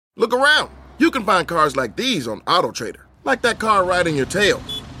Look around. You can find cars like these on AutoTrader, like that car riding your tail.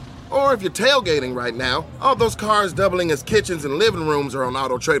 Or if you're tailgating right now, all those cars doubling as kitchens and living rooms are on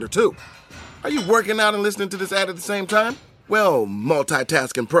AutoTrader too. Are you working out and listening to this ad at the same time? Well,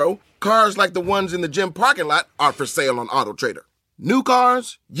 multitasking pro, cars like the ones in the gym parking lot are for sale on AutoTrader. New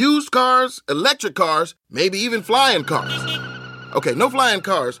cars, used cars, electric cars, maybe even flying cars. Okay, no flying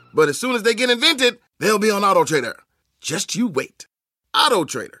cars, but as soon as they get invented, they'll be on AutoTrader. Just you wait.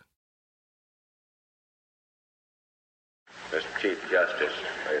 AutoTrader. Mr. Chief Justice,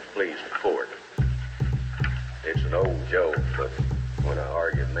 may it please the court. It's an old joke, but when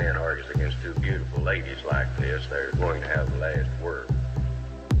a man argues against two beautiful ladies like this, they're going to have the last word.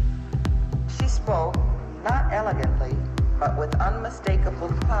 She spoke, not elegantly, but with unmistakable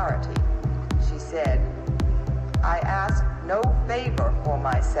clarity. She said, "I ask no favor for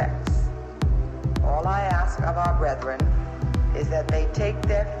my sex. All I ask of our brethren is that they take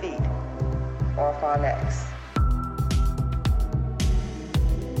their feet off our necks."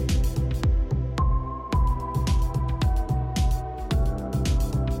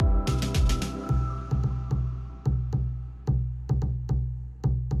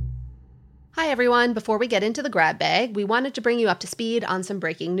 Hi everyone, before we get into the grab bag, we wanted to bring you up to speed on some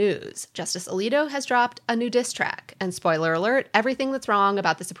breaking news. Justice Alito has dropped a new diss track, and spoiler alert, everything that's wrong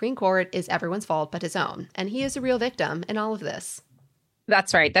about the Supreme Court is everyone's fault but his own, and he is a real victim in all of this.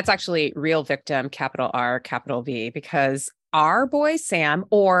 That's right. That's actually real victim, capital R, capital V, because our boy Sam,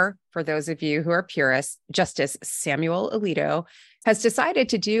 or for those of you who are purists, Justice Samuel Alito, has decided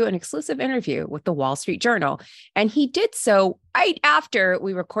to do an exclusive interview with the Wall Street Journal. And he did so right after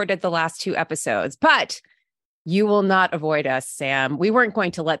we recorded the last two episodes. But you will not avoid us, Sam. We weren't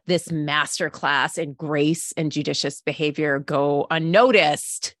going to let this masterclass in grace and judicious behavior go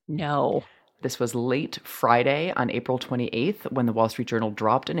unnoticed. No. This was late Friday on April 28th when the Wall Street Journal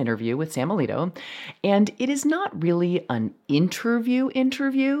dropped an interview with Sam Alito. And it is not really an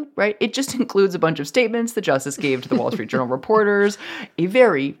interview, right? It just includes a bunch of statements the justice gave to the Wall Street Journal reporters. A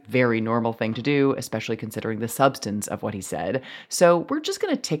very, very normal thing to do, especially considering the substance of what he said. So we're just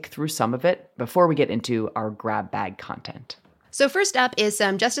going to tick through some of it before we get into our grab bag content. So first up is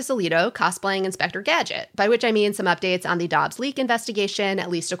some Justice Alito cosplaying Inspector Gadget, by which I mean some updates on the Dobbs leak investigation, at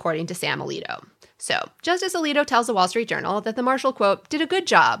least according to Sam Alito. So Justice Alito tells the Wall Street Journal that the marshal, quote, did a good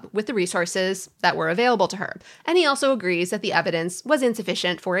job with the resources that were available to her. And he also agrees that the evidence was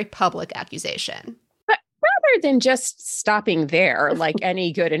insufficient for a public accusation. But rather than just stopping there, like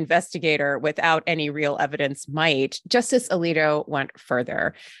any good investigator without any real evidence might, Justice Alito went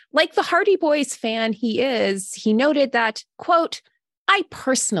further. Like the Hardy Boys fan he is, he noted that, quote, I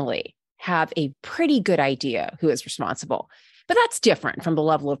personally have a pretty good idea who is responsible. But that's different from the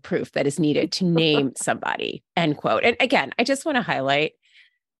level of proof that is needed to name somebody, end quote. And again, I just want to highlight,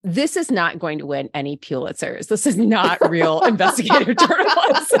 this is not going to win any Pulitzers. This is not real investigative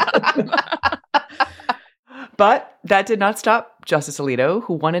journalism. But that did not stop Justice Alito,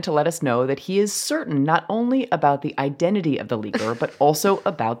 who wanted to let us know that he is certain not only about the identity of the leaker, but also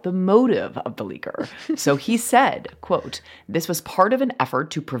about the motive of the leaker. So he said, quote, this was part of an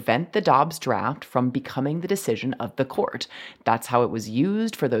effort to prevent the Dobbs draft from becoming the decision of the court. That's how it was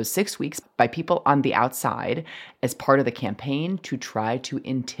used for those 6 weeks by people on the outside as part of the campaign to try to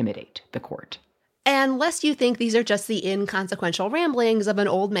intimidate the court. And lest you think these are just the inconsequential ramblings of an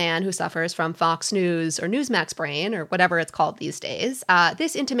old man who suffers from Fox News or Newsmax brain or whatever it's called these days,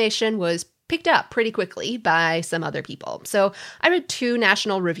 this intimation was picked up pretty quickly by some other people. So I read 2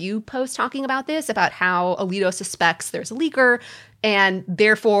 National Review posts talking about this, about how Alito suspects there's a leaker, and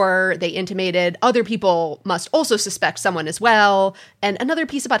therefore they intimated other people must also suspect someone as well. And another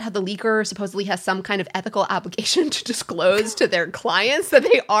piece about how the leaker supposedly has some kind of ethical obligation to disclose to their clients that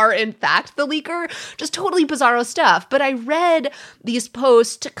they are in fact the leaker. Just totally bizarro stuff. But I read these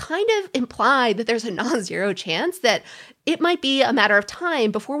posts to kind of imply that there's a non-zero chance that it might be a matter of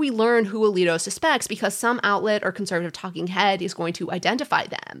time before we learn who Alito suspects, because some outlet or conservative talking head is going to identify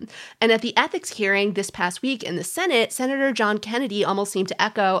them. And at the ethics hearing this past week in the Senate, Senator John Kennedy almost seemed to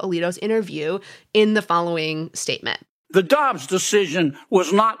echo Alito's interview in the following statement. The Dobbs decision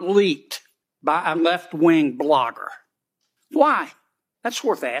was not leaked by a left-wing blogger. Why? That's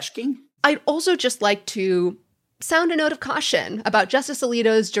worth asking. I'd also just like to sound a note of caution about Justice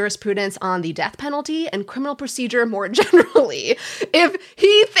Alito's jurisprudence on the death penalty and criminal procedure more generally. If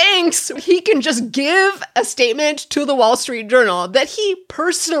he thinks he can just give a statement to the Wall Street Journal that he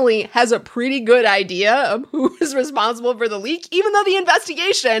personally has a pretty good idea of who is responsible for the leak, even though the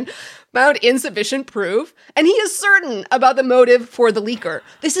investigation found insufficient proof, and he is certain about the motive for the leaker.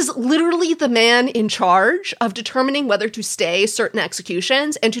 This is literally the man in charge of determining whether to stay certain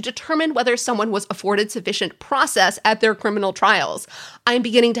executions and to determine whether someone was afforded sufficient process at their criminal trials. I'm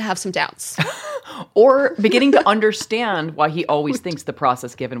beginning to have some doubts. Or beginning to understand why he always thinks the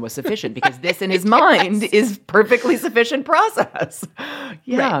process given was sufficient, because this in his mind is perfectly sufficient process.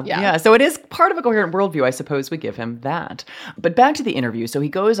 Yeah, Right, yeah. yeah. So it is part of a coherent worldview. I suppose we give him that. But back to the interview. So he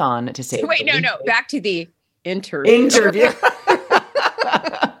goes on to say— Wait, no. Back to the interview. Interview.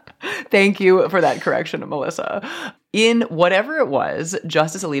 Thank you for that correction, Melissa. In whatever it was,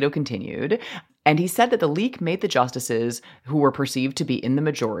 Justice Alito continued, and he said that the leak made the justices who were perceived to be in the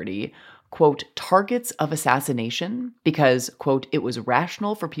majority, quote, targets of assassination because, quote, it was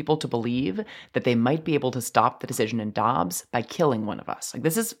rational for people to believe that they might be able to stop the decision in Dobbs by killing one of us. Like,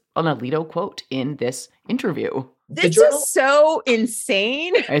 this is an Alito quote in this interview. This is so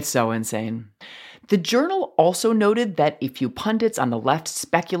insane. It's so insane. The Journal also noted that a few pundits on the left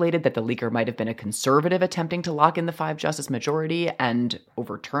speculated that the leaker might have been a conservative attempting to lock in the 5-justice majority and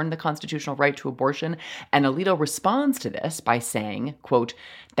overturn the constitutional right to abortion. And Alito responds to this by saying, quote,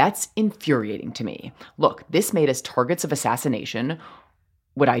 that's infuriating to me. Look, this made us targets of assassination.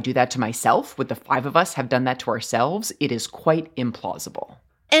 Would I do that to myself? Would the 5 of us have done that to ourselves? It is quite implausible.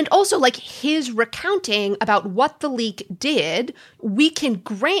 And also, like, his recounting about what the leak did, we can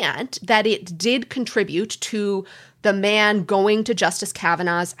grant that it did contribute to the man going to Justice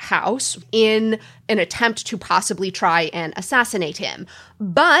Kavanaugh's house in an attempt to possibly try and assassinate him.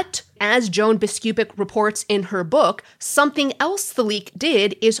 But, as Joan Biskupic reports in her book, something else the leak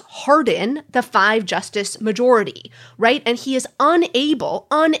did is harden the 5-justice majority, right? And he is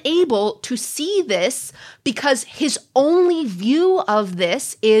unable to see this because his only view of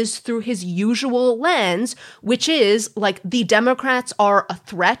this is through his usual lens, which is, like, the Democrats are a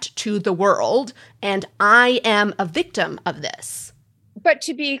threat to the world, and I am a victim of this. But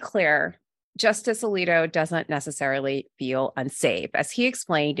to be clear, Justice Alito doesn't necessarily feel unsafe. As he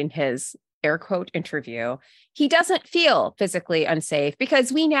explained in his air quote interview, he doesn't feel physically unsafe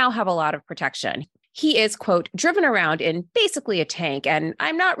because we now have a lot of protection. He is, quote, driven around in basically a tank, and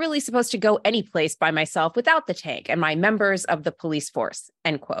I'm not really supposed to go any place by myself without the tank and my members of the police force,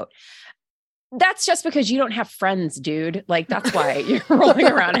 end quote. That's just because you don't have friends, dude. Like, that's why you're rolling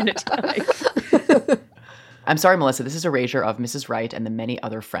around in a tank. I'm sorry, Melissa, this is erasure of Mrs. Wright and the many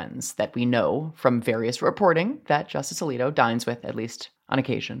other friends that we know from various reporting that Justice Alito dines with, at least on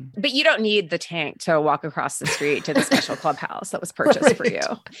occasion. But you don't need the tank to walk across the street to the special clubhouse that was purchased for you.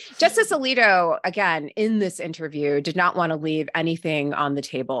 Justice Alito, again, in this interview, did not want to leave anything on the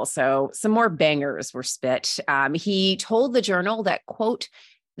table. So some more bangers were spit. He told the Journal that, quote,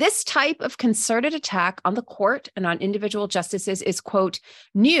 this type of concerted attack on the court and on individual justices is, quote,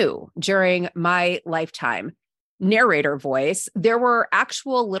 new during my lifetime. Narrator voice, there were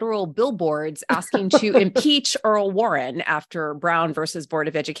actual literal billboards asking to impeach Earl Warren after Brown versus Board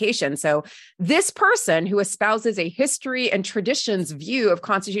of Education. So this person who espouses a history and traditions view of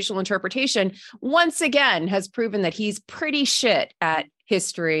constitutional interpretation once again has proven that he's pretty shit at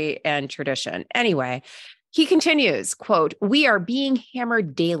history and tradition. Anyway, he continues, quote, we are being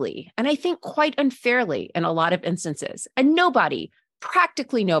hammered daily, and I think quite unfairly in a lot of instances, and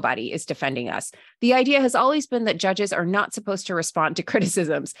practically nobody is defending us. The idea has always been that judges are not supposed to respond to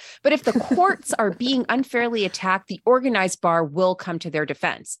criticisms. But if the courts are being unfairly attacked, the organized bar will come to their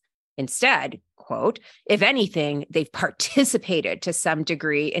defense. Instead, quote, if anything, they've participated to some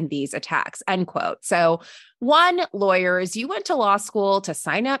degree in these attacks, end quote. So one, lawyers, you went to law school to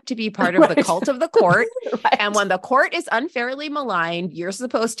sign up to be part of the cult of the court. Right. And when the court is unfairly maligned, you're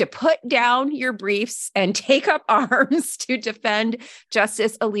supposed to put down your briefs and take up arms to defend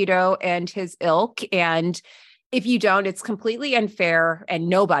Justice Alito and his ilk. And if you don't, it's completely unfair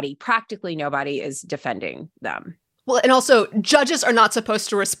and practically nobody is defending them. Well, and also, judges are not supposed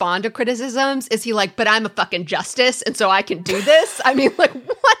to respond to criticisms. Is he like, but I'm a fucking justice, and so I can do this? I mean, like,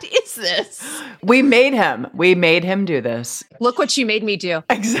 what is this? We made him do this. Look what you made me do.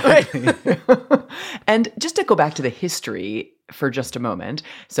 Exactly. And just to go back to the history for just a moment.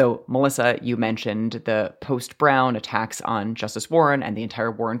 So, Melissa, you mentioned the post-Brown attacks on Justice Warren and the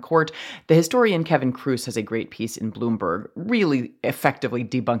entire Warren court. The historian Kevin Kruse has a great piece in Bloomberg really effectively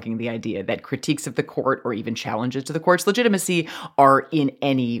debunking the idea that critiques of the court or even challenges to the court's legitimacy are in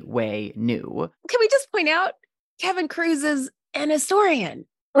any way new. Can we just point out Kevin Kruse is an historian?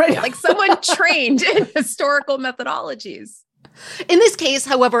 Right. Like someone trained in historical methodologies. In this case,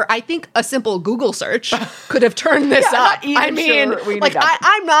 however, I think a simple Google search could have turned this up. I mean,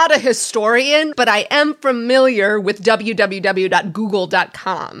 I'm not a historian, but I am familiar with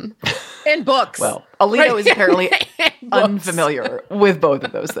www.google.com. And books. Well, Alito is apparently unfamiliar with both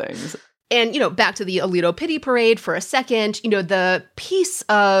of those things. And, back to the Alito pity parade for a second, the piece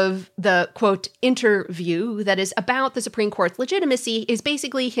of the, quote, interview that is about the Supreme Court's legitimacy is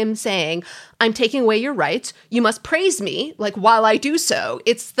basically him saying, I'm taking away your rights. You must praise me, while I do so.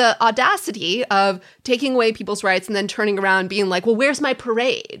 It's the audacity of taking away people's rights and then turning around being like, well, where's my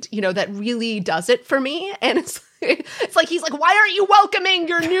parade? That really does it for me. And it's like, he's like, why aren't you welcoming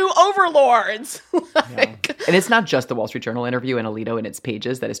your new overlords? And it's not just the Wall Street Journal interview and Alito in its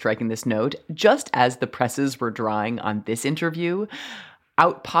pages that is striking this note. Just as the presses were drawing on this interview,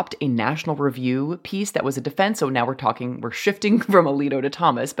 out popped a National Review piece that was a defense. So now we're shifting from Alito to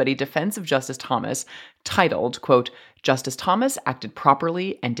Thomas, but a defense of Justice Thomas titled, quote, Justice Thomas acted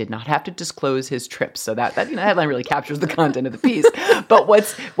properly and did not have to disclose his trips. So that headline really captures the content of the piece. But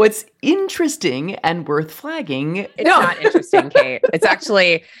what's interesting and worth flagging. It's not interesting, Kate. It's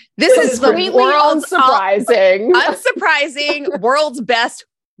actually, this is the world's unsurprising, world's best.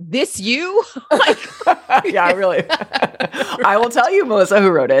 This you? Yeah, really. I will tell you, Melissa,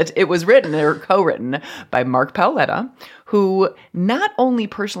 who wrote it. It was written or co-written by Mark Paoletta, who not only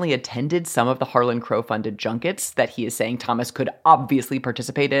personally attended some of the Harlan Crow-funded junkets that he is saying Thomas could obviously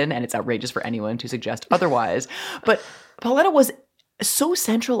participate in, and it's outrageous for anyone to suggest otherwise, but Paoletta was so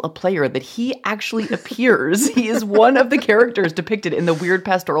central a player that he actually appears. He is one of the characters depicted in the weird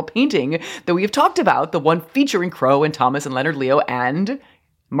pastoral painting that we have talked about, the one featuring Crow and Thomas and Leonard Leo and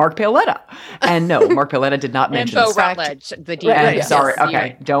Mark Paoletta. And no, Mark Paoletta did not mention this fact. Rutledge, the dean. Sorry,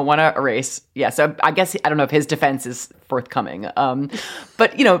 okay, don't want to erase. Yeah, so I guess, I don't know if his defense is forthcoming. But,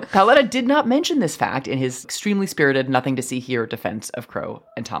 Paoletta did not mention this fact in his extremely spirited, nothing to see here defense of Crow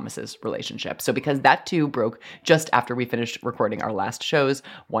and Thomas's relationship. So because that too broke just after we finished recording our last shows,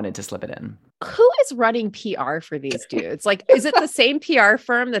 wanted to slip it in. Who is running PR for these dudes? Is it the same PR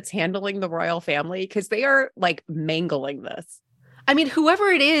firm that's handling the royal family? Because they are, mangling this. I mean, whoever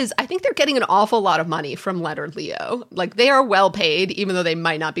it is, I think they're getting an awful lot of money from Leonard Leo. They are well paid, even though they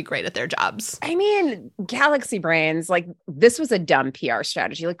might not be great at their jobs. I mean, Galaxy Brains, this was a dumb PR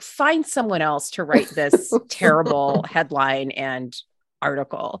strategy. Find someone else to write this terrible headline and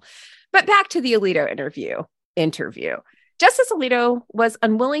article. But back to the Alito interview. Justice Alito was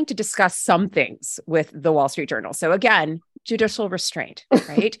unwilling to discuss some things with the Wall Street Journal. So again, judicial restraint,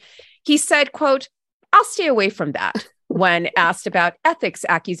 right? He said, quote, I'll stay away from that. When asked about ethics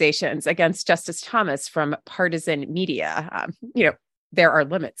accusations against Justice Thomas from partisan media. There are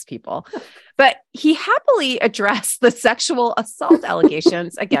limits, people. But he happily addressed the sexual assault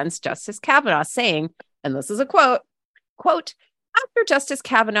allegations against Justice Kavanaugh, saying, and this is a quote, after Justice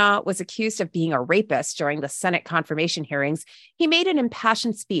Kavanaugh was accused of being a rapist during the Senate confirmation hearings, he made an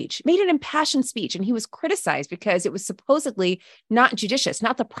impassioned speech, and he was criticized because it was supposedly not judicious,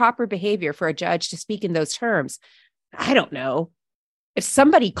 not the proper behavior for a judge to speak in those terms. I don't know. If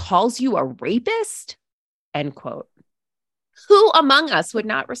somebody calls you a rapist, end quote. Who among us would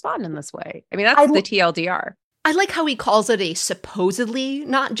not respond in this way? I mean, that's the TLDR. I like how he calls it a supposedly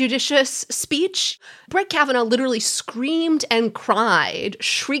not judicious speech. Brett Kavanaugh literally screamed and cried,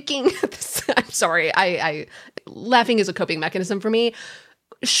 shrieking. I'm sorry, I laughing is a coping mechanism for me.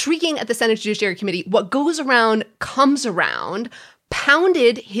 Shrieking at the Senate Judiciary Committee, what goes around comes around,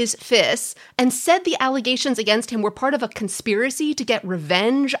 pounded his fists and said the allegations against him were part of a conspiracy to get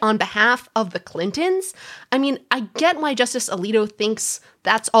revenge on behalf of the Clintons. I mean, I get why Justice Alito thinks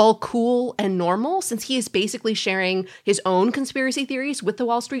that's all cool and normal, since he is basically sharing his own conspiracy theories with the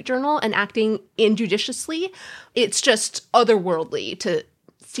Wall Street Journal and acting injudiciously. It's just otherworldly to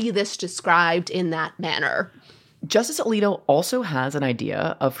see this described in that manner. Justice Alito also has an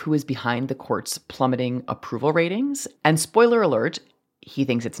idea of who is behind the court's plummeting approval ratings. And spoiler alert, he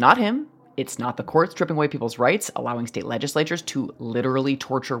thinks it's not him. It's not the court stripping away people's rights, allowing state legislatures to literally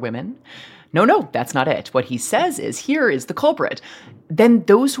torture women. No, that's not it. What he says is, here is the culprit. Then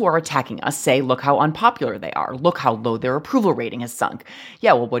those who are attacking us say, look how unpopular they are. Look how low their approval rating has sunk.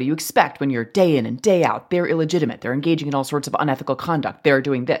 Yeah, well, what do you expect when you're day in and day out? They're illegitimate. They're engaging in all sorts of unethical conduct. They're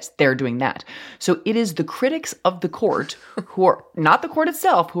doing this. They're doing that. So it is the critics of the court who are not the court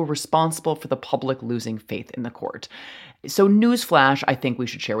itself who are responsible for the public losing faith in the court. So newsflash, I think we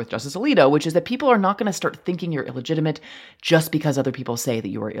should share with Justice Alito, which is that people are not going to start thinking you're illegitimate just because other people say that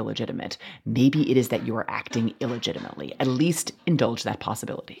you are illegitimate. Maybe it is that you are acting illegitimately. At least indulge that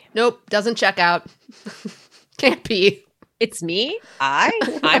possibility. Nope, doesn't check out. Can't be. It's me? I'm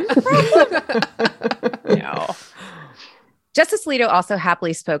the problem? No. Justice Alito also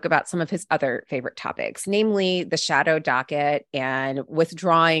happily spoke about some of his other favorite topics, namely the shadow docket and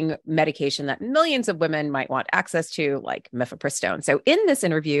withdrawing medication that millions of women might want access to, like mifepristone. So in this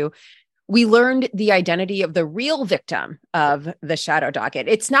interview, we learned the identity of the real victim of the shadow docket.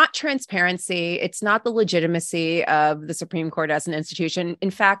 It's not transparency. It's not the legitimacy of the Supreme Court as an institution.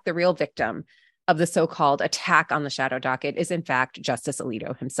 In fact, the real victim of the so-called attack on the shadow docket is, in fact, Justice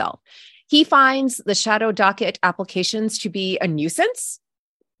Alito himself. He finds the shadow docket applications to be a nuisance.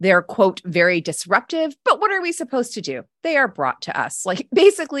 They're, quote, very disruptive. But what are we supposed to do? They are brought to us. Like,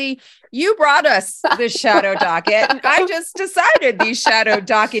 basically, you brought us this shadow docket, and I just decided these shadow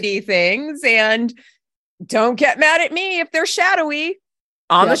dockety things. And don't get mad at me if they're shadowy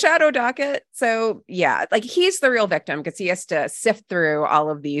on the shadow docket. So, yeah, like he's the real victim because he has to sift through all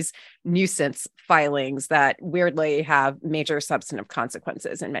of these nuisance filings that weirdly have major substantive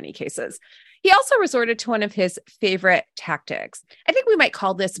consequences in many cases. He also resorted to one of his favorite tactics. I think we might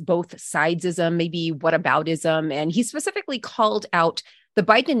call this both sidesism, maybe whataboutism. And he specifically called out the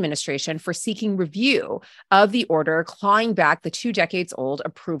Biden administration for seeking review of the order clawing back the 2 decades old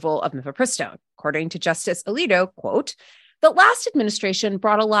approval of mifepristone. According to Justice Alito, quote, "The last administration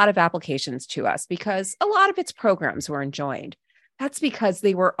brought a lot of applications to us because a lot of its programs were enjoined. That's because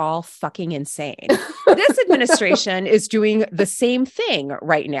they were all fucking insane. This administration is doing the same thing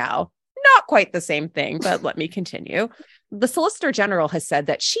right now. Not quite the same thing, but let me continue. The Solicitor General has said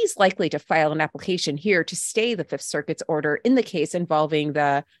that she's likely to file an application here to stay the Fifth Circuit's order in the case involving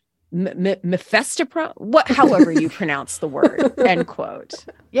the however you pronounce the word," end quote.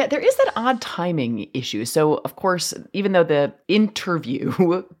 Yeah, there is that odd timing issue. So, of course, even though the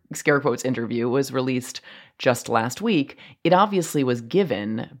interview, scare quotes interview, was released just last week, it obviously was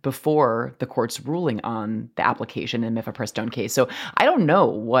given before the court's ruling on the application in the mifepristone case. So I don't know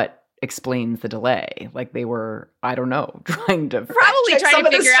what explains the delay. Like they were, I don't know, trying to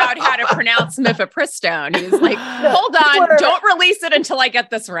figure out how to pronounce mifepristone. He was like, hold on, don't release it until I get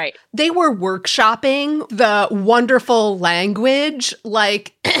this right. They were workshopping the wonderful language,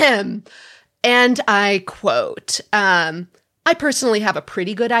 like, and I quote, I personally have a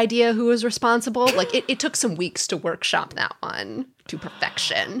pretty good idea who is responsible. Like it took some weeks to workshop that one to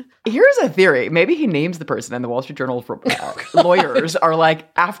perfection. Here's a theory. Maybe he names the person and the Wall Street Journal lawyers are like,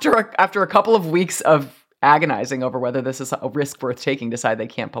 after a couple of weeks of agonizing over whether this is a risk worth taking, decide they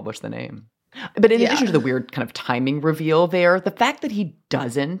can't publish the name. But in addition to the weird kind of timing reveal there, the fact that he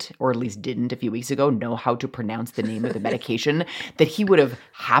doesn't, or at least didn't a few weeks ago, know how to pronounce the name of the medication that he would have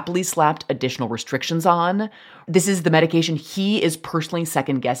happily slapped additional restrictions on. This is the medication he is personally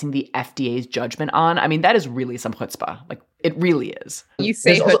second-guessing the FDA's judgment on. I mean, that is really some chutzpah. Like, it really is. You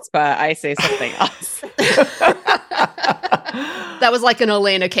say chutzpah, I say something else. That was like an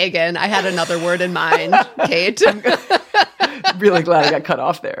Elena Kagan. I had another word in mind, Kate. I'm really glad I got cut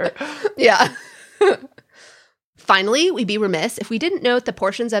off there. Yeah. Finally, we'd be remiss if we didn't note the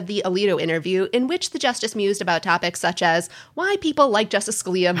portions of the Alito interview in which the justice mused about topics such as why people like Justice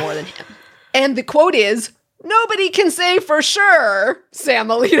Scalia more than him. And the quote is, "Nobody can say for sure," Sam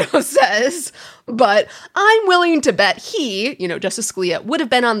Alito says, "but I'm willing to bet he," Justice Scalia, would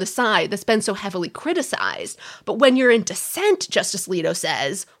have been on the side that's been so heavily criticized. But when you're in dissent, Justice Alito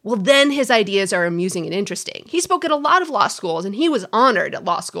says, well, then his ideas are amusing and interesting. He spoke at a lot of law schools and he was honored at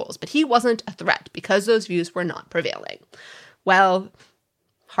law schools, but he wasn't a threat because those views were not prevailing. Well,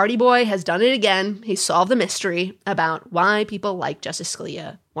 Hardy Boy has done it again. He solved the mystery about why people like Justice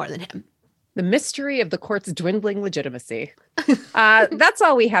Scalia more than him. The mystery of the court's dwindling legitimacy. That's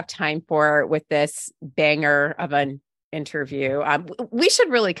all we have time for with this banger of an interview. We should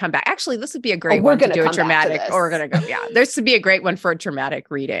really come back. Actually, this would be a great one to do a dramatic, or we're going to go. Yeah, this would be a great one for a dramatic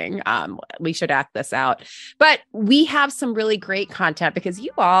reading. We should act this out. But we have some really great content because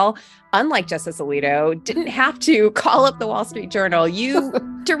you all, unlike Justice Alito, didn't have to call up the Wall Street Journal. You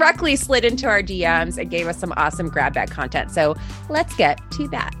directly slid into our DMs and gave us some awesome grab bag content. So let's get to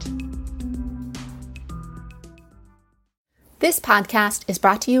that. This podcast is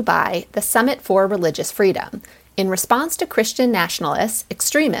brought to you by the Summit for Religious Freedom. In response to Christian nationalists,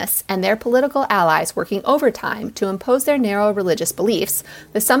 extremists, and their political allies working overtime to impose their narrow religious beliefs,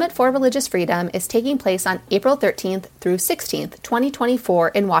 the Summit for Religious Freedom is taking place on April 13th through 16th, 2024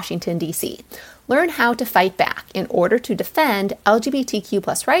 in Washington, D.C. Learn how to fight back in order to defend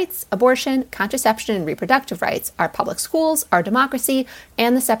LGBTQ+ rights, abortion, contraception and reproductive rights, our public schools, our democracy,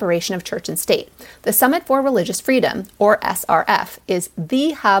 and the separation of church and state. The Summit for Religious Freedom, or SRF, is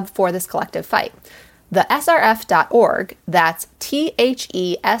the hub for this collective fight. The SRF.org, that's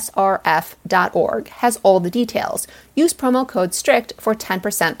THESRF.org, has all the details. Use promo code STRICT for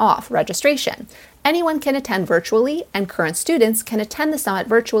 10% off registration. Anyone can attend virtually, and current students can attend the summit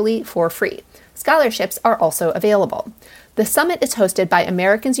virtually for free. Scholarships are also available. The summit is hosted by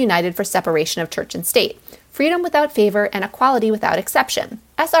Americans United for Separation of Church and State, freedom without favor and equality without exception.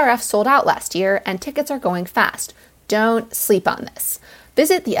 SRF sold out last year, and tickets are going fast. Don't sleep on this.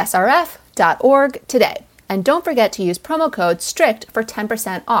 Visit the SRF.org today, and don't forget to use promo code STRICT for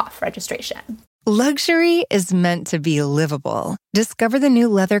 10% off registration. Luxury is meant to be livable. Discover the new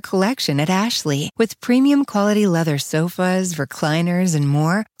leather collection at Ashley with premium quality leather sofas, recliners, and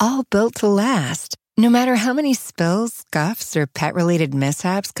more, all built to last. No matter how many spills, scuffs, or pet-related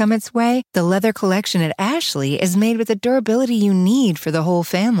mishaps come its way, the leather collection at Ashley is made with the durability you need for the whole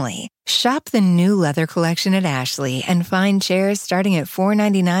family. Shop the new leather collection at Ashley and find chairs starting at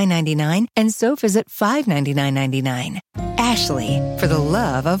 $499.99 and sofas at $599.99. Ashley, for the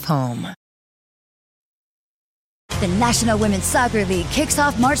love of home. The National Women's Soccer League kicks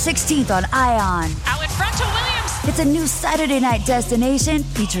off March 16th on ION. Out in front to Williams. It's a new Saturday night destination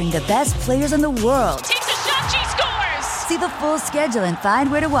featuring the best players in the world. Takes a shot, she scores! See the full schedule and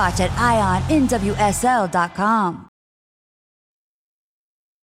find where to watch at IONNWSL.com.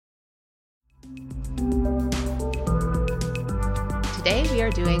 Today we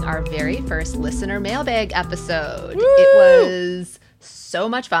are doing our very first listener mailbag episode. Woo! It was so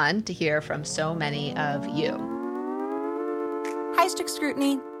much fun to hear from so many of you. Hi, Strict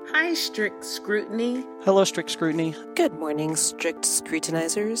Scrutiny. Hi, Strict Scrutiny. Hello, Strict Scrutiny. Good morning, Strict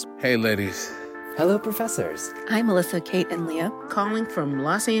Scrutinizers. Hey, ladies. Hello, professors. I'm Melissa, Kate, and Leah. Calling from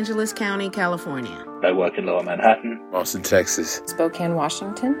Los Angeles County, California. I work in Lower Manhattan. Austin, Texas. Spokane,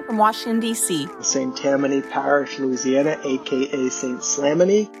 Washington. From Washington, D.C. St. Tammany Parish, Louisiana, a.k.a. St.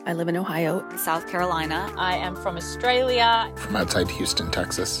 Slamony. I live in Ohio. South Carolina. I am from Australia. From outside Houston,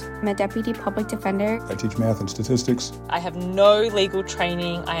 Texas. I'm a deputy public defender. I teach math and statistics. I have no legal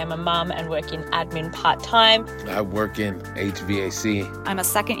training. I am a mum and work in admin part-time. I work in HVAC. I'm a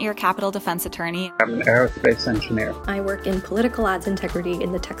second-year Capitol Defense attorney. I'm an aerospace engineer. I work in political ads integrity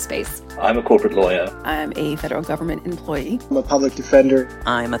in the tech space. I'm a corporate lawyer. I'm a federal government employee. I'm a public defender.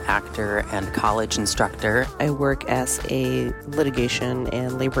 I'm an actor and college instructor. I work as a litigation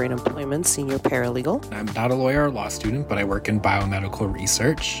and labor and employment senior paralegal. I'm not a lawyer or law student, but I work in biomedical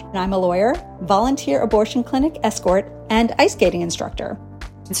research. I'm a lawyer, volunteer abortion clinic escort, and ice skating instructor.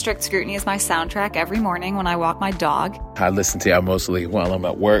 Strict Scrutiny is my soundtrack every morning when I walk my dog. I listen to y'all mostly while I'm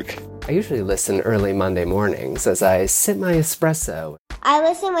at work. I usually listen early Monday mornings as I sip my espresso. I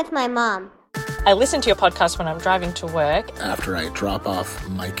listen with my mom. I listen to your podcast when I'm driving to work. After I drop off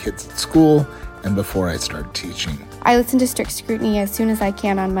my kids at school and before I start teaching. I listen to Strict Scrutiny as soon as I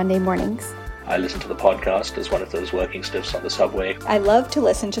can on Monday mornings. I listen to the podcast as one of those working stiffs on the subway. I love to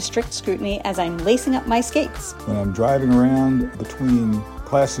listen to Strict Scrutiny as I'm lacing up my skates. When I'm driving around between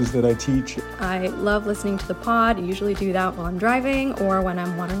classes that I teach. I love listening to the pod. I usually do that while I'm driving or when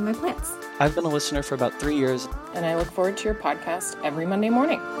I'm watering my plants. I've been a listener for about 3 years. And I look forward to your podcast every Monday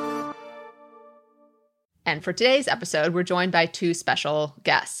morning. And for today's episode, we're joined by two special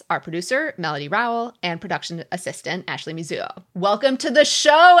guests, our producer, Melody Rowell, and production assistant, Ashley Mizuo. Welcome to the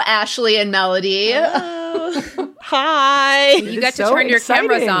show, Ashley and Melody. Hi. You get to turn your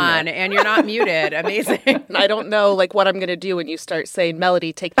cameras on and you're not muted. Amazing. I don't know what I'm going to do when you start saying,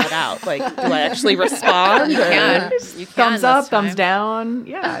 Melody, take that out. Do I actually respond? You can. Thumbs up, thumbs down.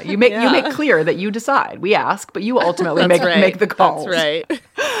 Yeah. You make clear that you decide. We ask, but you ultimately make the calls. That's right.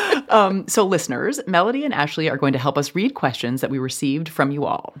 So listeners, Melody and Ashley are going to help us read questions that we received from you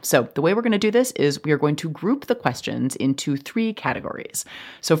all. So the way we're going to do this is we are going to group the questions into 3 categories.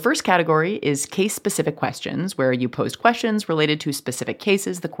 So first category is case-specific questions, where you post questions related to specific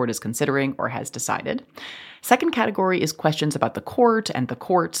cases the court is considering or has decided. Second category is questions about the court and the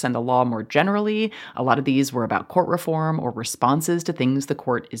courts and the law more generally. A lot of these were about court reform or responses to things the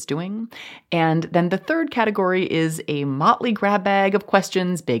court is doing. And then the third category is a motley grab bag of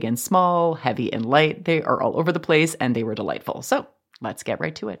questions, big and small, heavy and light. They are all over the place and they were delightful. So let's get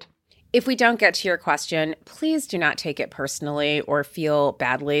right to it. If we don't get to your question, please do not take it personally or feel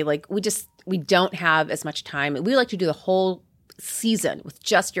badly. We don't have as much time. We like to do the whole season with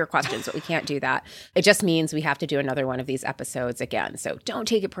just your questions, but we can't do that. It just means we have to do another one of these episodes again. So don't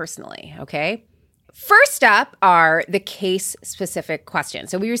take it personally, okay? First up are the case-specific questions.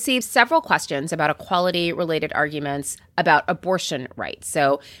 So we received several questions about equality-related arguments about abortion rights.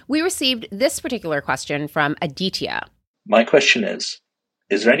 So we received this particular question from Aditya. My question is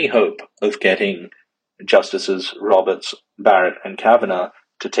there any hope of getting Justices Roberts, Barrett, and Kavanaugh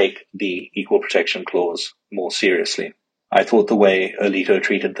to take the Equal Protection Clause more seriously. I thought the way Alito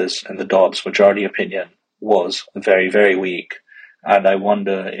treated this in the Dobbs majority opinion was very, very weak, and I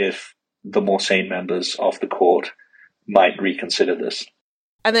wonder if the more sane members of the court might reconsider this.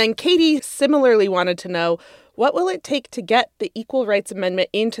 And then Katie similarly wanted to know, what will it take to get the Equal Rights Amendment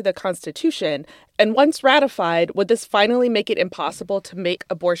into the Constitution? And once ratified, would this finally make it impossible to make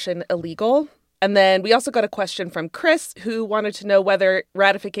abortion illegal? And then we also got a question from Chris, who wanted to know whether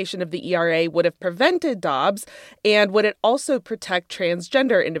ratification of the ERA would have prevented Dobbs, and would it also protect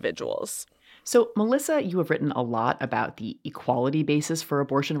transgender individuals? So, Melissa, you have written a lot about the equality basis for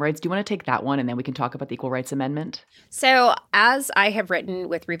abortion rights. Do you want to take that one, and then we can talk about the Equal Rights Amendment? So, as I have written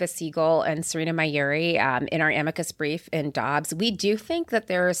with Reva Siegel and Serena Mayuri in our amicus brief in Dobbs, we do think that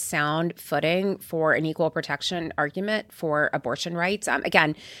there is sound footing for an equal protection argument for abortion rights.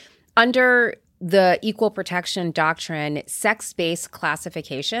 Again, under the equal protection doctrine, sex-based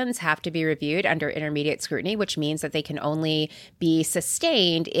classifications have to be reviewed under intermediate scrutiny, which means that they can only be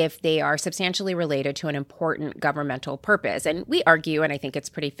sustained if they are substantially related to an important governmental purpose. And we argue, and I think it's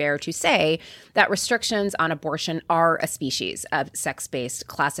pretty fair to say, that restrictions on abortion are a species of sex-based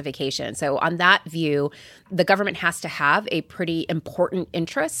classification. So on that view, the government has to have a pretty important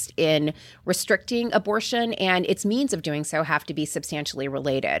interest in restricting abortion, and its means of doing so have to be substantially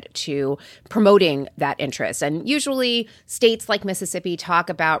related to promoting that interest. And usually states like Mississippi talk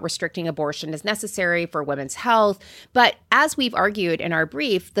about restricting abortion as necessary for women's health. But as we've argued in our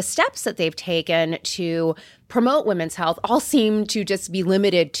brief, the steps that they've taken to promote women's health all seem to just be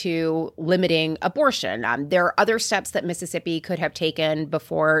limited to limiting abortion. There are other steps that Mississippi could have taken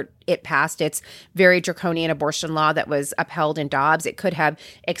before it passed its very draconian abortion law that was upheld in Dobbs. It could have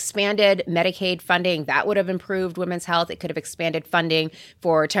expanded Medicaid funding. That would have improved women's health. It could have expanded funding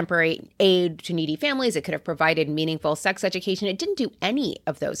for temporary aid to needy families. It could have provided meaningful sex education. It didn't do any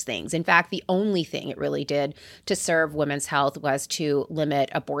of those things. In fact, the only thing it really did to serve women's health was to limit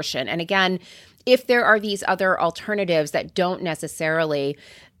abortion. And again, if there are these other alternatives that don't necessarily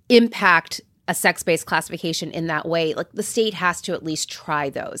impact a sex-based classification in that way, like the state has to at least try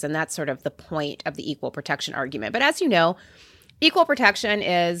those. And that's sort of the point of the equal protection argument. But as you know, equal protection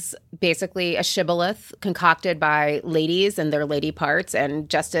is basically a shibboleth concocted by ladies and their lady parts, and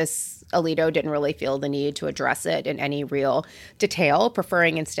Justice Alito didn't really feel the need to address it in any real detail,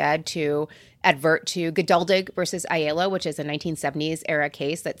 preferring instead to advert to Geduldig versus Ayala, which is a 1970s era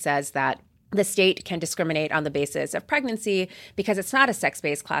case that says that the state can discriminate on the basis of pregnancy because it's not a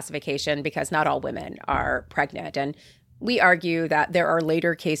sex-based classification, because not all women are pregnant. And we argue that there are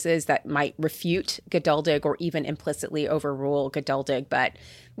later cases that might refute Geduldig or even implicitly overrule Geduldig, but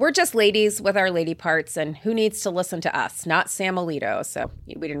we're just ladies with our lady parts, and who needs to listen to us? Not Sam Alito, so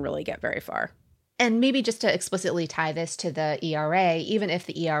we didn't really get very far. And maybe just to explicitly tie this to the ERA, even if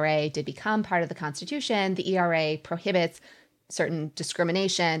the ERA did become part of the Constitution, the ERA prohibits certain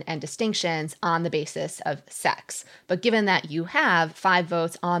discrimination and distinctions on the basis of sex. But given that you have 5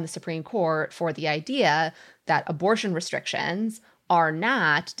 votes on the Supreme Court for the idea that abortion restrictions are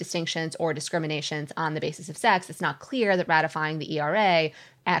not distinctions or discriminations on the basis of sex, it's not clear that ratifying the ERA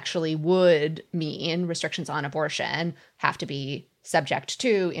actually would mean restrictions on abortion have to be subject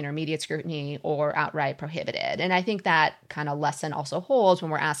to intermediate scrutiny or outright prohibited. And I think that kind of lesson also holds when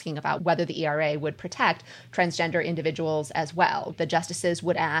we're asking about whether the ERA would protect transgender individuals as well. The justices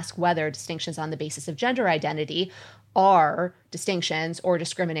would ask whether distinctions on the basis of gender identity are distinctions or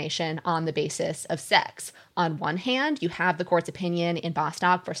discrimination on the basis of sex. On one hand, you have the court's opinion in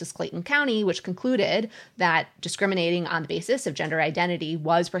Bostock versus Clayton County, which concluded that discriminating on the basis of gender identity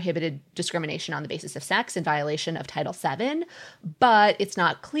was prohibited discrimination on the basis of sex in violation of Title VII. But it's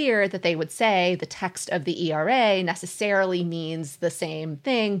not clear that they would say the text of the ERA necessarily means the same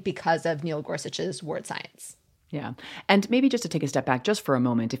thing because of Neil Gorsuch's word science. Yeah. And maybe just to take a step back just for a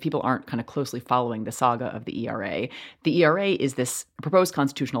moment, if people aren't kind of closely following the saga of the ERA is this proposed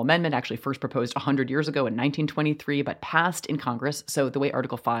constitutional amendment, actually first proposed 100 years ago in 1923, but passed in Congress. So the way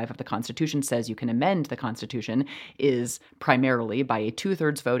Article 5 of the Constitution says you can amend the Constitution is primarily by a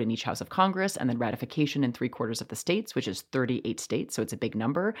 2/3 vote in each House of Congress, and then ratification in 3/4 of the states, which is 38 states. So it's a big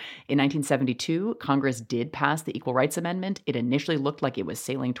number. In 1972, Congress did pass the Equal Rights Amendment. It initially looked like it was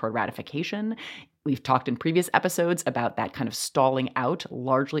sailing toward ratification. We've talked in previous episodes about that kind of stalling out,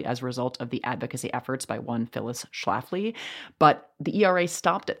 largely as a result of the advocacy efforts by one Phyllis Schlafly. But the ERA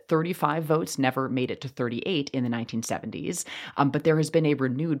stopped at 35 votes, never made it to 38 in the 1970s. But there has been a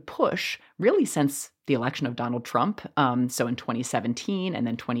renewed push, really since the election of Donald Trump. So in 2017 and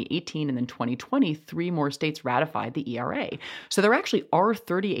then 2018 and then 2020, 3 more states ratified the ERA. So there actually are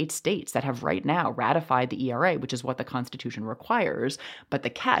 38 states that have right now ratified the ERA, which is what the Constitution requires. But the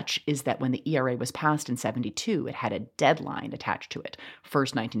catch is that when the ERA was passed in 72, it had a deadline attached to it.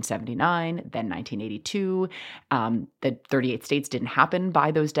 First 1979, then 1982. The 38 states didn't happen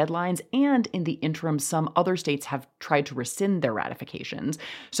by those deadlines. And in the interim, some other states have tried to rescind their ratifications.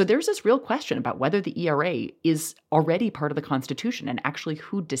 So there's this real question about whether the ERA is already part of the Constitution and actually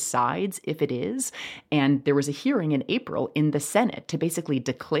who decides if it is. And there was a hearing in April in the Senate to basically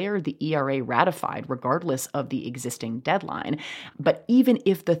declare the ERA ratified regardless of the existing deadline. But even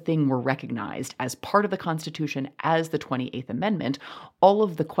if the thing were recognized as part of the Constitution as the 28th Amendment, all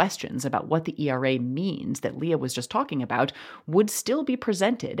of the questions about what the ERA means that Leah was just talking about would still be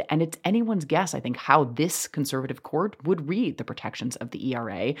presented. And it's anyone's guess, I think, how this conservative court would read the protections of the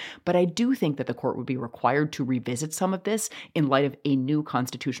ERA. But I do think that the court would be required to revisit some of this in light of a new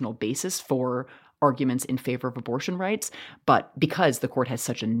constitutional basis for arguments in favor of abortion rights, but because the court has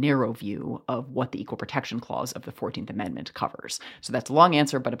such a narrow view of what the Equal Protection Clause of the 14th Amendment covers. So that's a long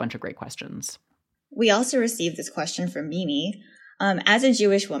answer, but a bunch of great questions. We also received this question from Mimi. As a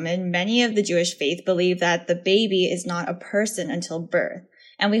Jewish woman, many of the Jewish faith believe that the baby is not a person until birth,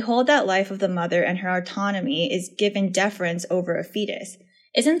 and we hold that life of the mother and her autonomy is given deference over a fetus.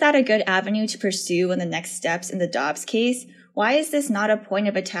 Isn't that a good avenue to pursue in the next steps in the Dobbs case? Why is this not a point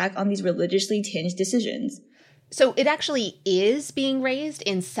of attack on these religiously tinged decisions? So it actually is being raised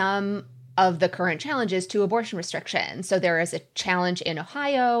in some of the current challenges to abortion restriction. So there is a challenge in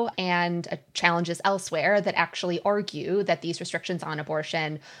Ohio and challenges elsewhere that actually argue that these restrictions on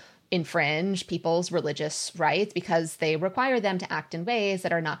abortion infringe people's religious rights because they require them to act in ways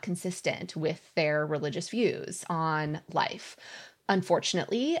that are not consistent with their religious views on life.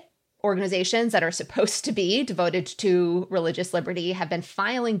 Unfortunately, organizations that are supposed to be devoted to religious liberty have been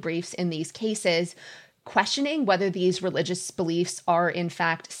filing briefs in these cases questioning whether these religious beliefs are in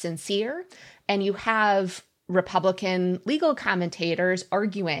fact sincere. And you have Republican legal commentators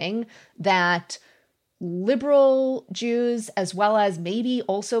arguing that liberal Jews, as well as maybe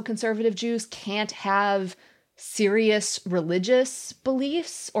also conservative Jews, can't have serious religious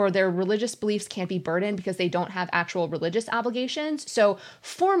beliefs, or their religious beliefs can't be burdened because they don't have actual religious obligations. So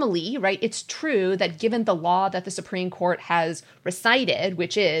formally, right, it's true that given the law that the Supreme Court has recited,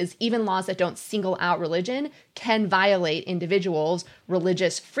 which is even laws that don't single out religion can violate individuals'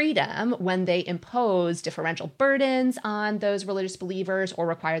 religious freedom when they impose differential burdens on those religious believers or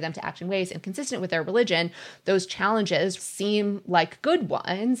require them to act in ways inconsistent with their religion. Those challenges seem like good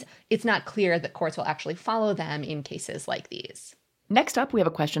ones. It's not clear that courts will actually follow them in cases like these. Next up, we have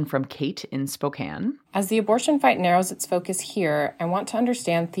a question from Kate in Spokane. As the abortion fight narrows its focus here, I want to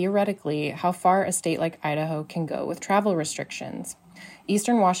understand theoretically how far a state like Idaho can go with travel restrictions.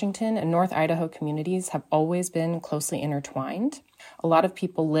 Eastern Washington and North Idaho communities have always been closely intertwined. A lot of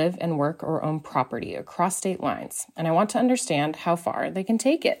people live and work or own property across state lines, and I want to understand how far they can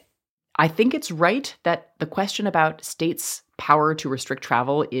take it. I think it's right that the question about states' power to restrict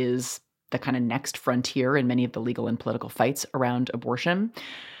travel is the kind of next frontier in many of the legal and political fights around abortion.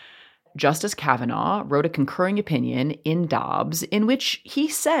 Justice Kavanaugh wrote a concurring opinion in Dobbs in which he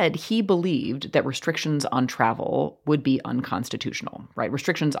said he believed that restrictions on travel would be unconstitutional, right?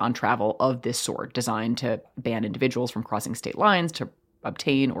 Restrictions on travel of this sort designed to ban individuals from crossing state lines to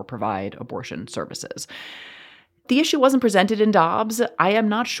obtain or provide abortion services. The issue wasn't presented in Dobbs. I am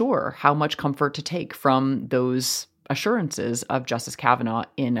not sure how much comfort to take from those assurances of Justice Kavanaugh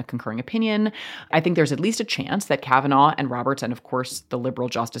in a concurring opinion. I think there's at least a chance that Kavanaugh and Roberts, and of course the liberal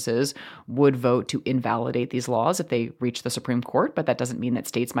justices, would vote to invalidate these laws if they reach the Supreme Court, but that doesn't mean that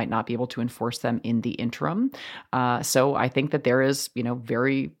states might not be able to enforce them in the interim. So I think that there is,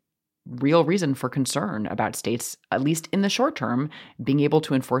 very real reason for concern about states, at least in the short term, being able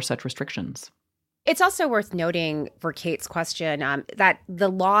to enforce such restrictions. It's also worth noting for Kate's question that the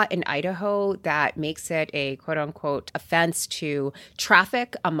law in Idaho that makes it a quote unquote offense to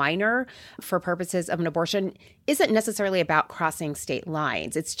traffic a minor for purposes of an abortion isn't necessarily about crossing state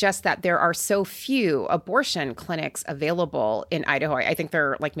lines. It's just that there are so few abortion clinics available in Idaho. I think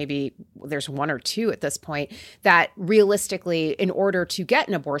maybe there's 1 or 2 at this point that realistically, in order to get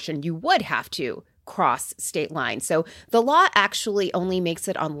an abortion, you would have to cross state lines. So the law actually only makes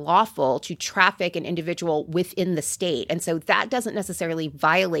it unlawful to traffic an individual within the state. And so that doesn't necessarily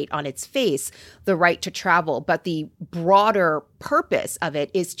violate on its face the right to travel. But the broader purpose of it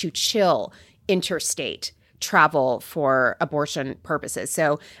is to chill interstate travel for abortion purposes.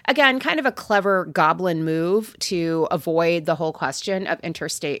 So again, kind of a clever goblin move to avoid the whole question of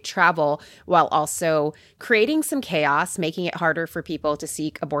interstate travel while also creating some chaos, making it harder for people to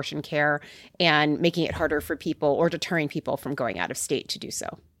seek abortion care and making it harder for people or deterring people from going out of state to do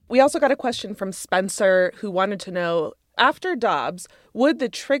so. We also got a question from Spencer who wanted to know, after Dobbs, would the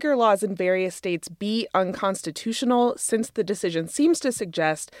trigger laws in various states be unconstitutional, since the decision seems to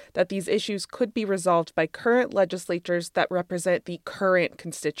suggest that these issues could be resolved by current legislatures that represent the current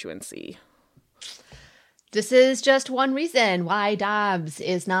constituency? This is just one reason why Dobbs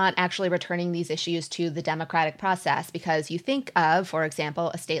is not actually returning these issues to the democratic process, because you think of, for example,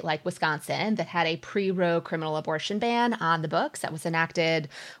 a state like Wisconsin that had a pre-Roe criminal abortion ban on the books that was enacted,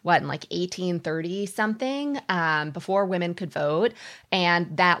 in like 1830 something, before women could vote.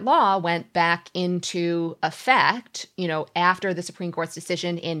 And that law went back into effect, after the Supreme Court's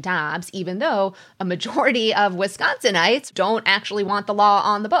decision in Dobbs, even though a majority of Wisconsinites don't actually want the law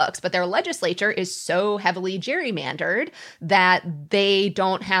on the books, but their legislature is so heavily gerrymandered that they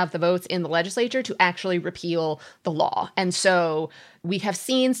don't have the votes in the legislature to actually repeal the law. And so we have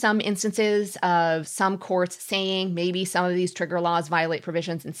seen some instances of some courts saying maybe some of these trigger laws violate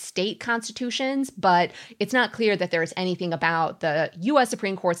provisions in state constitutions, but it's not clear that there is anything about the U.S.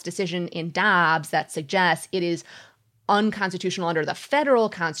 Supreme Court's decision in Dobbs that suggests it is unconstitutional under the federal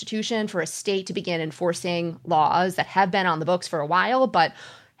constitution for a state to begin enforcing laws that have been on the books for a while, but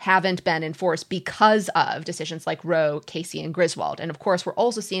haven't been enforced because of decisions like Roe, Casey, and Griswold. And of course, we're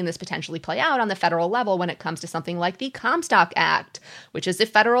also seeing this potentially play out on the federal level when it comes to something like the Comstock Act, which is a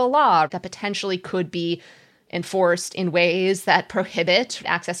federal law that potentially could be enforced in ways that prohibit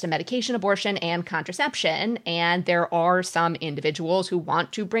access to medication, abortion, and contraception. And there are some individuals who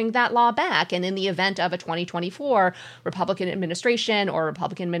want to bring that law back. And in the event of a 2024 Republican administration or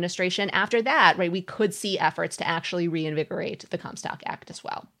Republican administration after that, right, we could see efforts to actually reinvigorate the Comstock Act as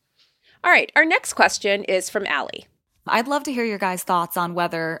well. All right. Our next question is from Allie. I'd love to hear your guys' thoughts on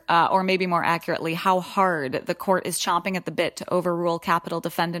whether, or maybe more accurately, how hard the court is chomping at the bit to overrule capital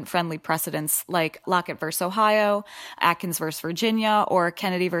defendant-friendly precedents like Lockett v. Ohio, Atkins v. Virginia, or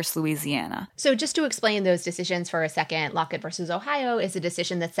Kennedy v. Louisiana. So just to explain those decisions for a second, Lockett v. Ohio is a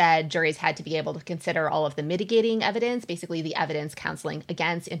decision that said juries had to be able to consider all of the mitigating evidence, basically the evidence counseling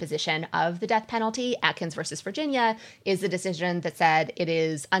against imposition of the death penalty. Atkins v. Virginia is the decision that said it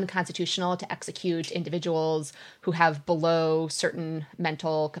is unconstitutional to execute individuals who have below certain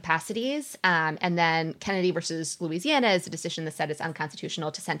mental capacities. And then Kennedy versus Louisiana is a decision that said it's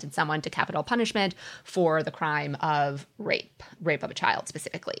unconstitutional to sentence someone to capital punishment for the crime of rape of a child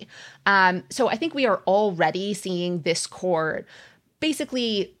specifically. So I think we are already seeing this court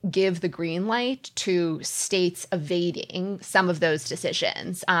basically give the green light to states evading some of those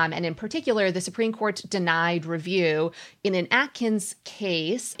decisions. And in particular, the Supreme Court denied review in an Atkins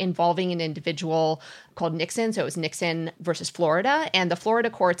case involving an individual called Nixon. So it was Nixon versus Florida. And the Florida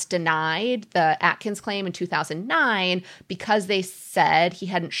courts denied the Atkins claim in 2009 because they said he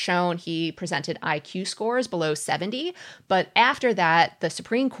hadn't shown he presented IQ scores below 70. But after that, the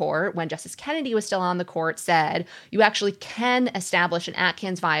Supreme Court, when Justice Kennedy was still on the court, said you actually can establish an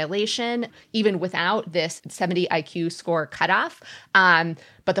Atkins violation even without this 70 IQ score cutoff.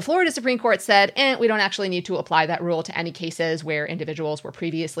 But the Florida Supreme Court said, we don't actually need to apply that rule to any cases where individuals were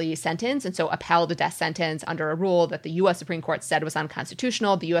previously sentenced, and so upheld a death sentence under a rule that the U.S. Supreme Court said was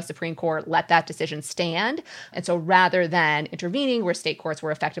unconstitutional. The U.S. Supreme Court let that decision stand. And so rather than intervening where state courts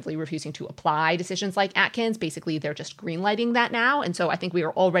were effectively refusing to apply decisions like Atkins, basically they're just greenlighting that now. And so I think we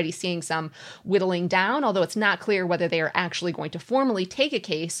are already seeing some whittling down, although it's not clear whether they are actually going to formally take a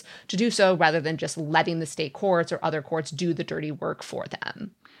case to do so rather than just letting the state courts or other courts do the dirty work for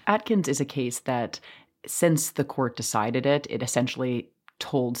them. Atkins is a case that, since the court decided it, it essentially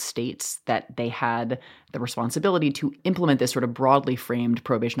told states that they had the responsibility to implement this sort of broadly framed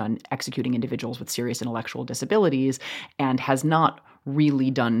prohibition on executing individuals with serious intellectual disabilities, and has not really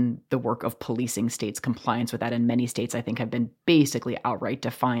done the work of policing states' compliance with that. And many states, I think, have been basically outright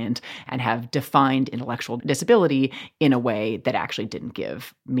defiant and have defined intellectual disability in a way that actually didn't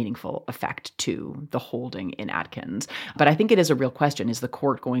give meaningful effect to the holding in Atkins. But I think it is a real question. Is the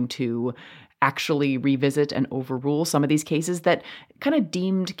court going to actually revisit and overrule some of these cases that kind of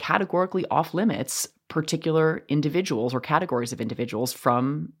deemed categorically off limits particular individuals or categories of individuals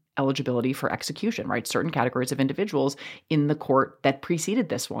from eligibility for execution, right? Certain categories of individuals in the court that preceded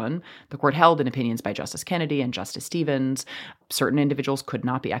this one, the court held in opinions by Justice Kennedy and Justice Stevens, certain individuals could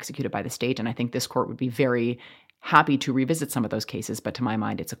not be executed by the state. And I think this court would be very happy to revisit some of those cases. But to my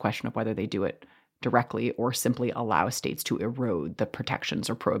mind, it's a question of whether they do it directly or simply allow states to erode the protections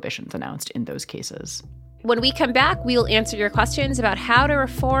or prohibitions announced in those cases. When we come back, we'll answer your questions about how to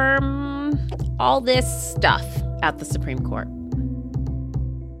reform all this stuff at the Supreme Court.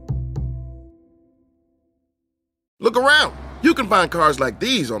 Look around. You can find cars like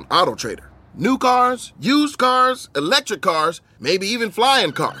these on AutoTrader. New cars, used cars, electric cars, maybe even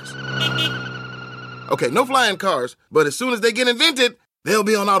flying cars. Okay, no flying cars, but as soon as they get invented, they'll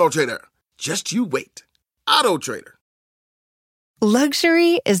be on AutoTrader. Just you wait. AutoTrader.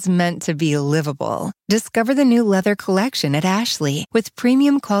 Luxury is meant to be livable. Discover the new leather collection at Ashley with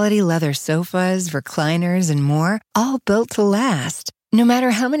premium quality leather sofas, recliners, and more, all built to last. No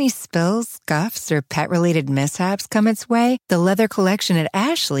matter how many spills, scuffs, or pet-related mishaps come its way, the leather collection at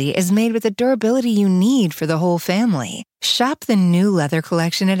Ashley is made with the durability you need for the whole family. Shop the new leather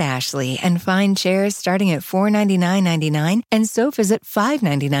collection at Ashley and find chairs starting at $499.99 and sofas at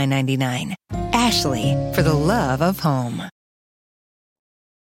 $599.99. Ashley, for the love of home.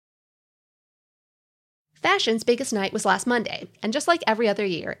 Fashion's biggest night was last Monday, and just like every other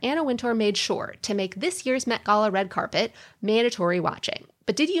year, Anna Wintour made sure to make this year's Met Gala red carpet mandatory watching.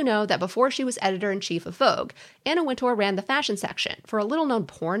 But did you know that before she was editor-in-chief of Vogue, Anna Wintour ran the fashion section for a little-known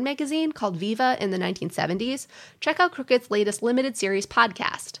porn magazine called Viva in the 1970s? Check out Crooked's latest limited series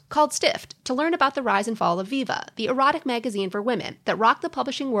podcast, called Stiffed, to learn about the rise and fall of Viva, the erotic magazine for women that rocked the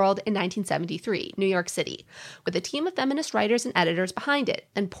publishing world in 1973, New York City, with a team of feminist writers and editors behind it,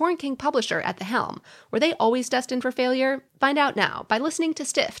 and Porn King publisher at the helm. Were they always destined for failure? Find out now by listening to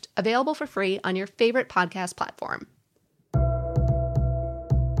Stiffed, available for free on your favorite podcast platform.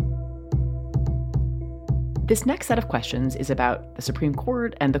 This next set of questions is about the Supreme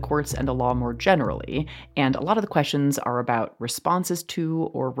Court and the courts and the law more generally, and a lot of the questions are about responses to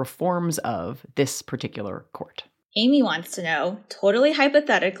or reforms of this particular court. Amy wants to know, totally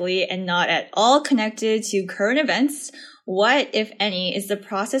hypothetically and not at all connected to current events, what, if any, is the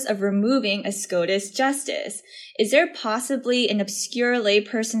process of removing a SCOTUS justice? Is there possibly an obscure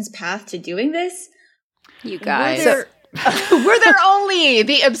layperson's path to doing this? You guys... Were there only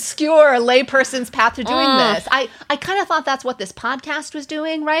the obscure layperson's path to doing this? I kind of thought that's what this podcast was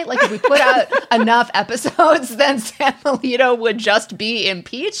doing, right? Like if we put out enough episodes, then Sam Alito would just be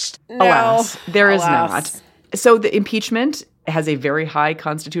impeached? No. Alas, there is not. So the impeachment has a very high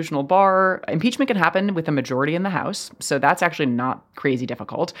constitutional bar. Impeachment can happen with a majority in the House, so that's actually not crazy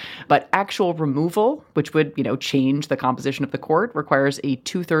difficult. But actual removal, which would, change the composition of the court, requires a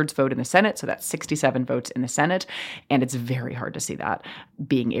 2/3 vote in the Senate, so that's 67 votes in the Senate, and it's very hard to see that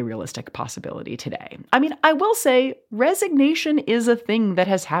being a realistic possibility today. I mean, I will say resignation is a thing that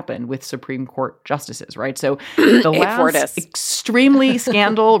has happened with Supreme Court justices, right? So the last extremely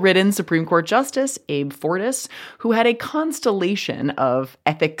scandal-ridden Supreme Court justice, Abe Fortas, who had a constellation of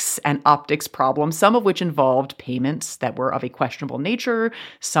ethics and optics problems, some of which involved payments that were of a questionable nature,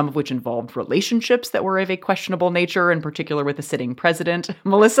 some of which involved relationships that were of a questionable nature, in particular with the sitting president.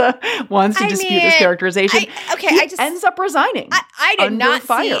 Melissa wants to dispute this characterization. He ends up resigning. I did not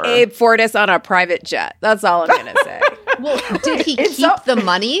see Abe Fortas on a private jet. That's all I'm going to say. Well, did he keep the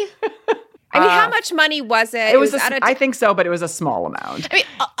money? I mean, how much money was it? I think so, but it was a small amount. I mean,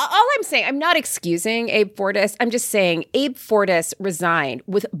 all I'm saying, I'm not excusing Abe Fortas. I'm just saying Abe Fortas resigned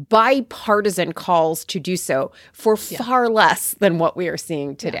with bipartisan calls to do so for far less than what we are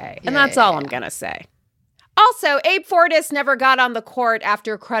seeing today. And that's all I'm going to say. Also, Abe Fortas never got on the court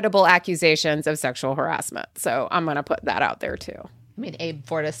after credible accusations of sexual harassment. So I'm going to put that out there, too. I mean, Abe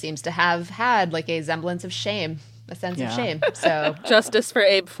Fortas seems to have had like a semblance of shame. A sense of shame. So justice for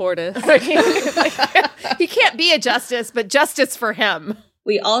Abe Fortas. He can't be a justice, but justice for him.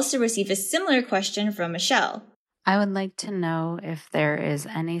 We also received a similar question from Michelle. I would like to know if there is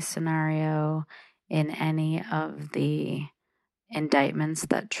any scenario in any of the indictments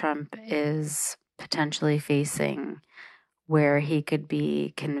that Trump is potentially facing where he could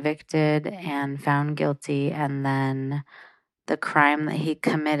be convicted and found guilty, and then the crime that he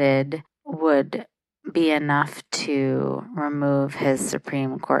committed would be enough to remove his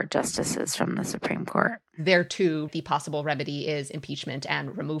Supreme Court justices from the Supreme Court. There, too, the possible remedy is impeachment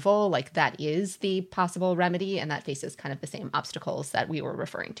and removal. Like, that is the possible remedy, and that faces kind of the same obstacles that we were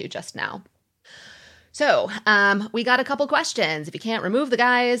referring to just now. So, we got a couple questions. If you can't remove the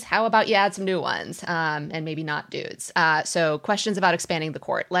guys, how about you add some new ones? And maybe not dudes. So, questions about expanding the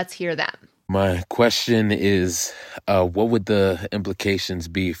court. Let's hear them. My question is, what would the implications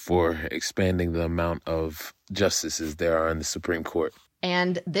be for expanding the amount of justices there are in the Supreme Court?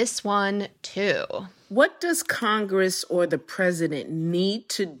 And this one, too. What does Congress or the president need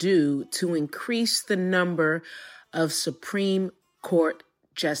to do to increase the number of Supreme Court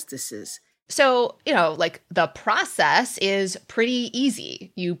justices? So, like the process is pretty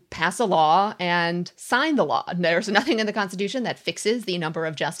easy. You pass a law and sign the law. There's nothing in the Constitution that fixes the number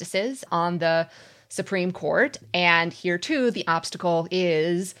of justices on the Supreme Court. And here, too, the obstacle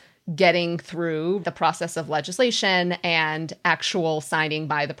is getting through the process of legislation and actual signing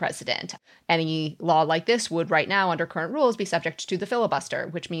by the president. Any law like this would right now, under current rules, be subject to the filibuster,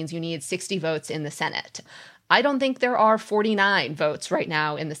 which means you need 60 votes in the Senate. I don't think there are 49 votes right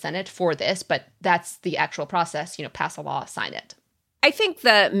now in the Senate for this, but that's the actual process. Pass a law, sign it. I think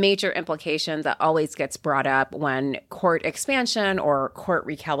the major implication that always gets brought up when court expansion or court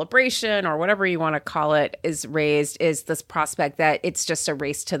recalibration or whatever you want to call it is raised is this prospect that it's just a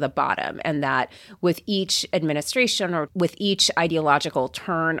race to the bottom, and that with each administration or with each ideological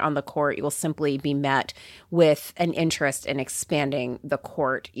turn on the court, you will simply be met with an interest in expanding the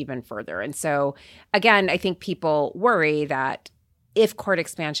court even further. And so, again, I think people worry that if court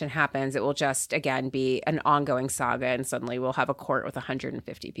expansion happens, it will just, again, be an ongoing saga, and suddenly we'll have a court with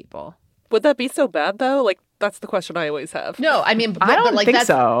 150 people. Would that be so bad, though? Like, that's the question I always have. No, I mean, I don't think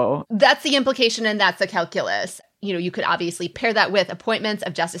so. That's the implication, and that's the calculus. You could obviously pair that with appointments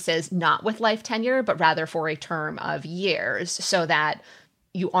of justices not with life tenure, but rather for a term of years, so that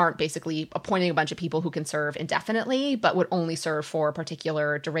you aren't basically appointing a bunch of people who can serve indefinitely, but would only serve for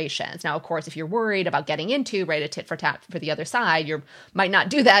particular durations. Now, of course, if you're worried about getting into, right, a tit for tat for the other side, you might not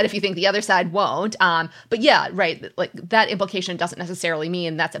do that if you think the other side won't. But yeah, right, like that implication doesn't necessarily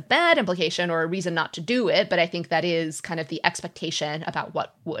mean that's a bad implication or a reason not to do it, but I think that is kind of the expectation about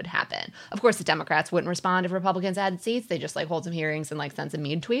what would happen. Of course, the Democrats wouldn't respond if Republicans added seats. They just hold some hearings and send some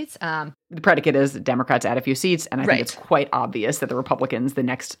mean tweets. The predicate is the Democrats add a few seats, and I think it's quite obvious that the Republicans, the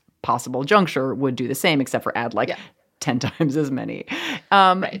next possible juncture, would do the same, except for add 10 times as many.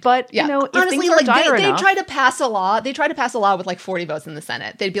 But, if honestly, things are dire they enough, try to pass a law. They try to pass a law with 40 votes in the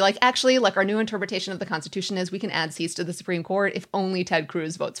Senate. They'd be like, actually, our new interpretation of the Constitution is we can add seats to the Supreme Court if only Ted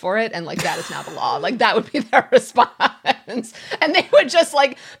Cruz votes for it. And that is now the law. That would be their response. And they would just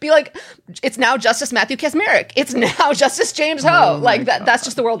be like, it's now Justice Matthew Kaczmarek. It's now Justice James Ho. That's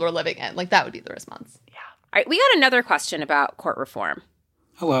just the world we're living in. That would be the response. Yeah. All right. We got another question about court reform.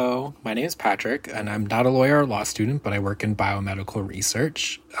 Hello, my name is Patrick, and I'm not a lawyer or law student, but I work in biomedical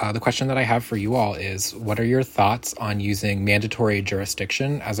research. The question that I have for you all is, what are your thoughts on using mandatory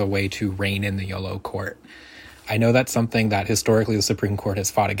jurisdiction as a way to rein in the YOLO court? I know that's something that historically the Supreme Court has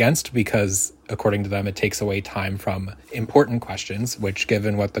fought against because, according to them, it takes away time from important questions, which,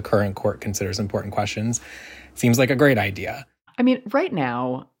 given what the current court considers important questions, seems like a great idea. I mean, right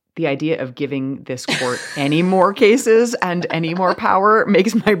now, the idea of giving this court any more cases and any more power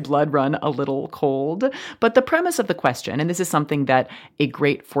makes my blood run a little cold. But the premise of the question, and this is something that a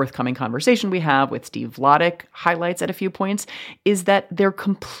great forthcoming conversation we have with Steve Vladeck highlights at a few points, is that their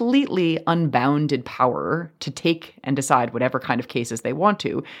completely unbounded power to take and decide whatever kind of cases they want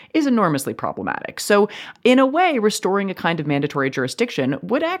to is enormously problematic. So in a way, restoring a kind of mandatory jurisdiction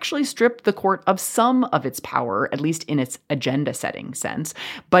would actually strip the court of some of its power, at least in its agenda-setting sense.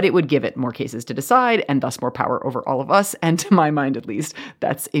 But it would give it more cases to decide and thus more power over all of us. And to my mind, at least,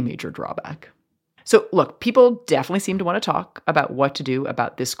 that's a major drawback. So look, people definitely seem to want to talk about what to do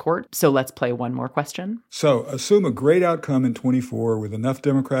about this court. So let's play one more question. So assume a great outcome in 24 with enough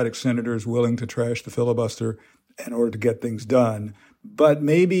Democratic senators willing to trash the filibuster in order to get things done, but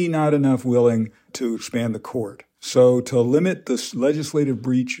maybe not enough willing to expand the court. So to limit the legislative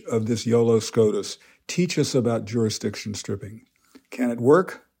breach of this YOLO SCOTUS, teach us about jurisdiction stripping. Can it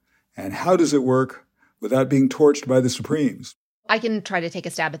work? And how does it work without being torched by the Supremes? I can try to take a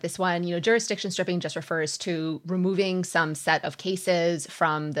stab at this one. Jurisdiction stripping just refers to removing some set of cases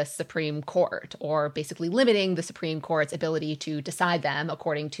from the Supreme Court, or basically limiting the Supreme Court's ability to decide them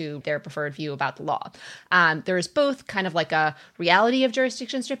according to their preferred view about the law. There's both kind of a reality of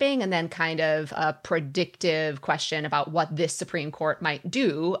jurisdiction stripping and then kind of a predictive question about what this Supreme Court might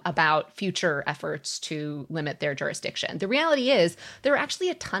do about future efforts to limit their jurisdiction. The reality is there are actually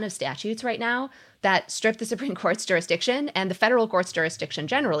a ton of statutes right now that strip the Supreme Court's jurisdiction and the federal court's jurisdiction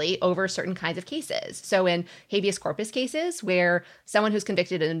generally over certain kinds of cases. So in habeas corpus cases, where someone who's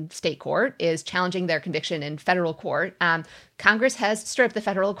convicted in state court is challenging their conviction in federal court, Congress has stripped the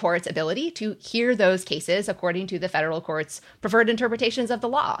federal court's ability to hear those cases according to the federal court's preferred interpretations of the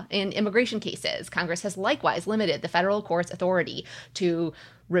law. In immigration cases, Congress has likewise limited the federal court's authority to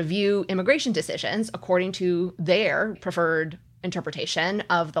review immigration decisions according to their preferred interpretation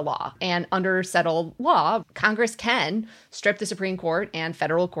of the law. And under settled law, Congress can strip the Supreme Court and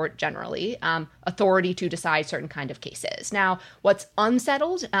federal court generally authority to decide certain kind of cases. Now, what's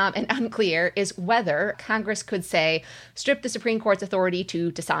unsettled and unclear is whether Congress could say, strip the Supreme Court's authority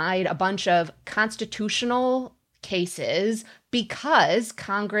to decide a bunch of constitutional cases because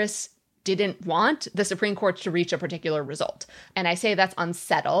Congress didn't want the Supreme Court to reach a particular result. And I say that's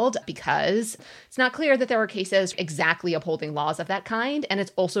unsettled because it's not clear that there are cases exactly upholding laws of that kind. And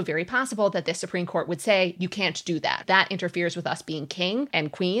it's also very possible that the Supreme Court would say, you can't do that. That interferes with us being king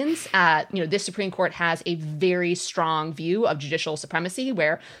and queens. This Supreme Court has a very strong view of judicial supremacy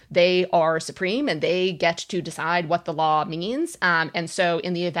where they are supreme and they get to decide what the law means. And so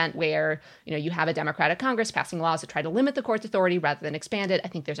in the event where, you have a Democratic Congress passing laws that try to limit the court's authority rather than expand it, I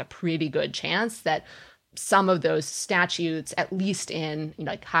think there's a pretty good chance that some of those statutes, at least in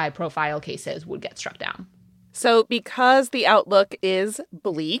high profile cases, would get struck down. So because the outlook is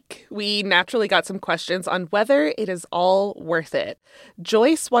bleak, we naturally got some questions on whether it is all worth it.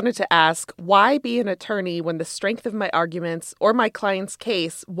 Joyce wanted to ask, why be an attorney when the strength of my arguments or my client's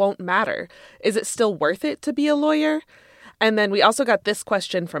case won't matter? Is it still worth it to be a lawyer? And then we also got this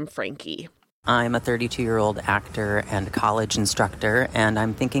question from Frankie. I'm a 32-year-old actor and college instructor, and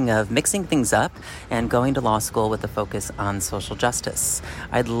I'm thinking of mixing things up and going to law school with a focus on social justice.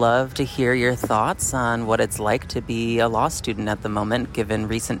 I'd love to hear your thoughts on what it's like to be a law student at the moment, given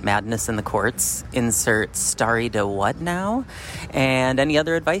recent madness in the courts. Insert starry to what now? And any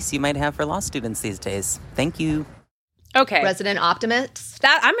other advice you might have for law students these days. Thank you. Okay. Resident optimist.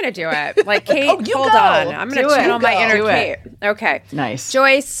 I'm going to do it. Like, Kate, hold go. on. I'm going to channel my inner Kate. Okay. Nice.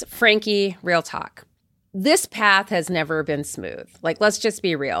 Joyce, Frankie, real talk. This path has never been smooth. Like, let's just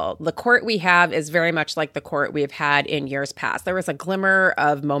be real. The court we have is very much like the court we've had in years past. There was a glimmer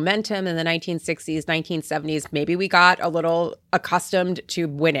of momentum in the 1960s, 1970s. Maybe we got a little accustomed to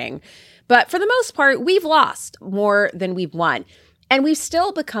winning. But for the most part, we've lost more than we've won. And we've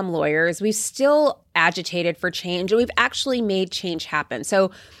still become lawyers. We've still agitated for change, and we've actually made change happen.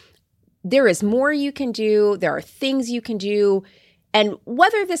 So there is more you can do. There are things you can do. And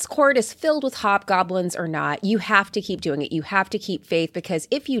whether this court is filled with hobgoblins or not, you have to keep doing it. You have to keep faith, because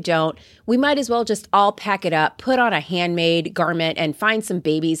if you don't, we might as well just all pack it up, put on a handmade garment, and find some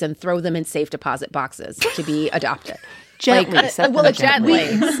babies and throw them in safe deposit boxes to be adopted. Gently.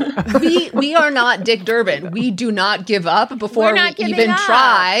 We are not Dick Durbin. We do not give up before we even up.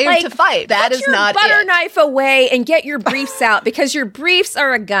 try to fight. That is not Put your butter it. knife away and get your briefs out, because your briefs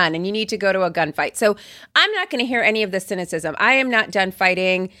are a gun and you need to go to a gunfight. So I'm not going to hear any of this cynicism. I am not done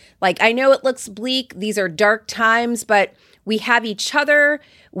fighting. I know it looks bleak. These are dark times, but we have each other,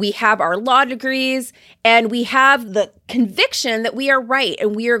 we have our law degrees, and we have the conviction that we are right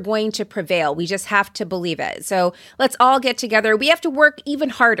and we are going to prevail. We just have to believe it. So let's all get together. We have to work even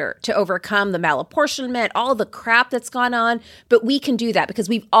harder to overcome the malapportionment, all the crap that's gone on, but we can do that because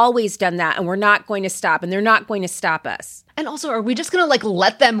we've always done that, and we're not going to stop, and they're not going to stop us. And also, are we just going to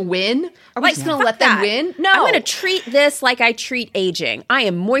let them win? Are we just going to let them win? No. I'm going to treat this like I treat aging. I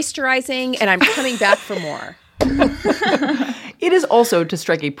am moisturizing and I'm coming back for more. It is also, to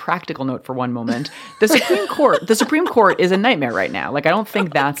strike a practical note for one moment, the Supreme Court is a nightmare right now. I don't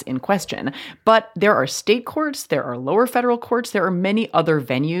think that's in question. But there are state courts, there are lower federal courts, there are many other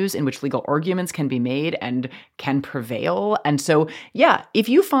venues in which legal arguments can be made and can prevail. And so, yeah, if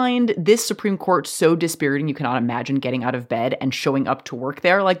you find this Supreme Court so dispiriting you cannot imagine getting out of bed and showing up to work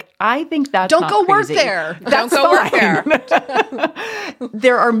there, I think that's Don't not go crazy. work there. That's Don't go work there.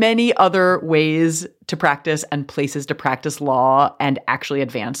 There are many other ways to practice and places to practice law and actually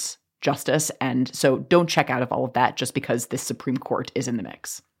advance justice. And so don't check out of all of that just because this Supreme Court is in the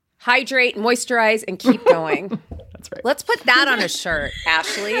mix. Hydrate, moisturize, and keep going. That's right. Let's put that on a shirt,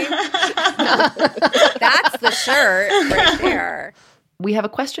 Ashley. That's the shirt right there. We have a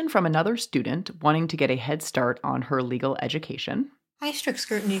question from another student wanting to get a head start on her legal education. Hi, Strict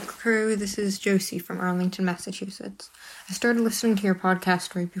Scrutiny crew. This is Josie from Arlington, Massachusetts. I started listening to your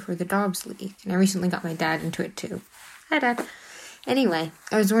podcast right before the Dobbs leak, and I recently got my dad into it too. Hi, Dad. Anyway,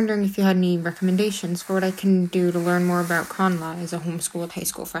 I was wondering if you had any recommendations for what I can do to learn more about con law as a homeschooled high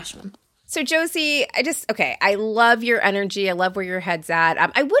school freshman. So, Josie, I love your energy. I love where your head's at.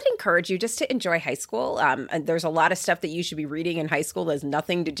 I would encourage you just to enjoy high school. And there's a lot of stuff that you should be reading in high school that has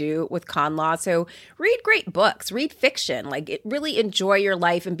nothing to do with con law. So read great books, read fiction, really enjoy your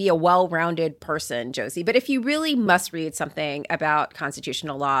life and be a well-rounded person, Josie. But if you really must read something about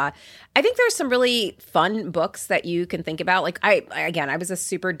constitutional law, I think there's some really fun books that you can think about. I was a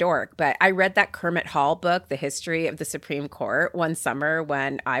super dork, but I read that Kermit Hall book, The History of the Supreme Court, one summer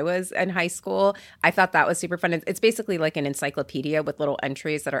when I was in high high school. I thought that was super fun. It's basically like an encyclopedia with little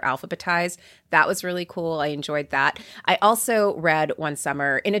entries that are alphabetized. That was really cool. I enjoyed that. I also read one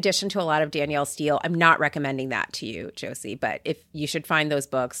summer, in addition to a lot of Danielle Steele. I'm not recommending that to you, Josie, but if you should find those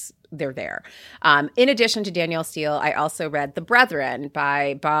books, they're there. In addition to Danielle Steele, I also read The Brethren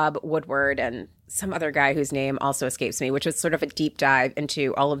by Bob Woodward and some other guy whose name also escapes me, which was sort of a deep dive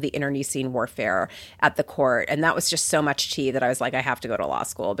into all of the internecine warfare at the court. And that was just so much tea that I was like, I have to go to law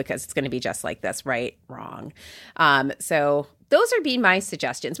school because it's going to be just like this, right, wrong. So those are being my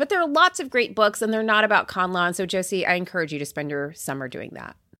suggestions. But there are lots of great books, and they're not about con law. And so, Josie, I encourage you to spend your summer doing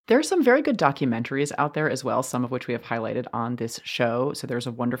that. There's some very good documentaries out there as well, some of which we have highlighted on this show. So there's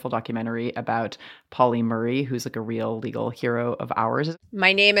a wonderful documentary about Polly Murray, who's like a real legal hero of ours.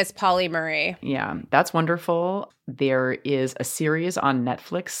 My name is Polly Murray. Yeah, that's wonderful. There is a series on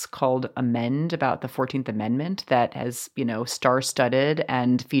Netflix called Amend about the 14th Amendment that has, star-studded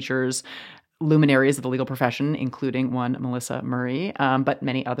and features luminaries of the legal profession, including one Melissa Murray, but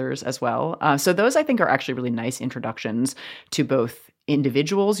many others as well. So those, I think, are actually really nice introductions to both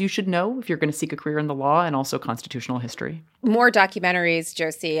individuals you should know if you're going to seek a career in the law and also constitutional history. More documentaries,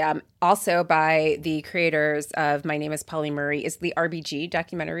 Josie. Also by the creators of My Name is Polly Murray is the RBG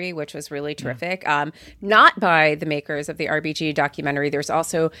documentary, which was really terrific. Not by the makers of the RBG documentary. There's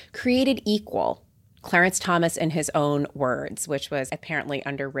also Created Equal, Clarence Thomas in his own words, which was apparently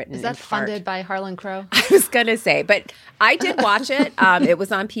underwritten. Is that funded by Harlan Crow? I was going to say, but I did watch it. It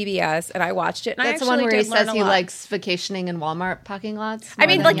was on PBS, and I watched it. And That's the one where he says he likes vacationing in Walmart parking lots. I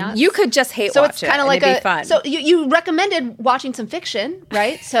mean, like, yachts. You could just hate so watch it's kind of like it'd be fun. So you recommended watching some fiction,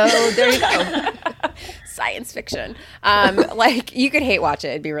 right? So there you go. Science fiction. You could hate watch it.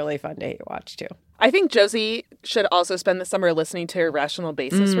 It'd be really fun to hate watch, too. I think Josie should also spend the summer listening to her Rational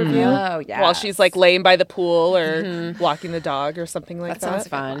Basis review. Oh, yeah. While she's laying by the pool or walking the dog or something like that. That sounds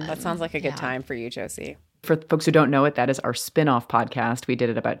fun. That sounds like a good time for you, Josie. For folks who don't know it, that is our spin-off podcast. We did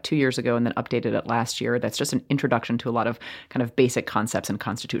it about 2 years ago and then updated it last year. That's just an introduction to a lot of kind of basic concepts in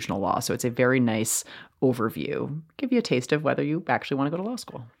constitutional law. So it's a very nice overview. Give you a taste of whether you actually want to go to law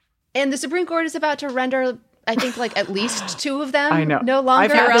school. And the Supreme Court is about to render, I think, at least two of them I know. no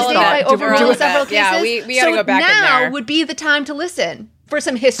longer irrelevant by overruling several cases. Yeah, we got to go back in there. Now would be the time to listen for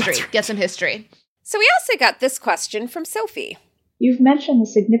some history. Get some history. So we also got this question from Sophie. You've mentioned the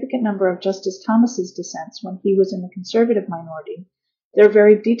significant number of Justice Thomas's dissents when he was in the conservative minority, their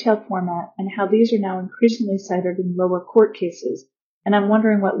very detailed format, and how these are now increasingly cited in lower court cases, and I'm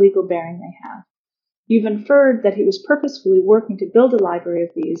wondering what legal bearing they have. You've inferred that he was purposefully working to build a library of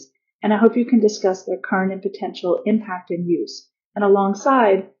these, and I hope you can discuss their current and potential impact and use. And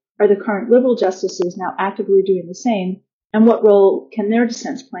alongside, are the current liberal justices now actively doing the same, and what role can their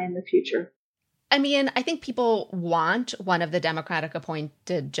dissents play in the future? I mean, I think people want one of the Democratic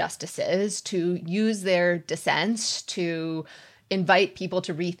appointed justices to use their dissents to invite people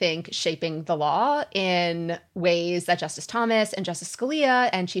to rethink shaping the law in ways that Justice Thomas and Justice Scalia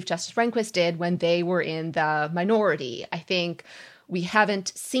and Chief Justice Rehnquist did when they were in the minority. I think we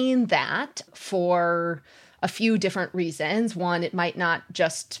haven't seen that for a few different reasons. One, it might not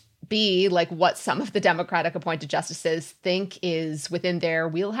just be what some of the Democratic appointed justices think is within their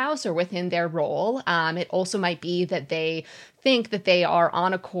wheelhouse or within their role. It also might be that they think that they are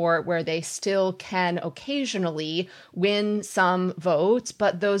on a court where they still can occasionally win some votes,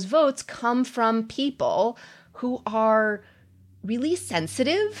 but those votes come from people who are really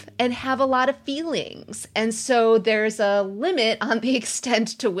sensitive and have a lot of feelings. And so there's a limit on the extent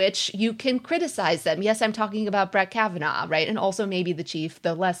to which you can criticize them. Yes, I'm talking about Brett Kavanaugh, right? And also maybe the chief,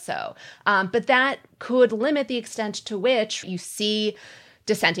 the less so. But that could limit the extent to which you see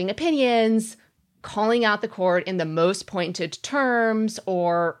dissenting opinions, calling out the court in the most pointed terms,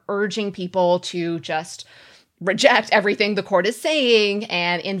 or urging people to just reject everything the court is saying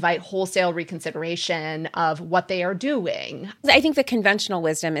and invite wholesale reconsideration of what they are doing. I think the conventional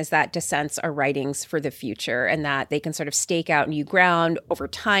wisdom is that dissents are writings for the future and that they can sort of stake out new ground. Over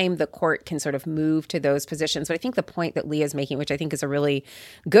time, the court can sort of move to those positions. But I think the point that Leah's making, which I think is a really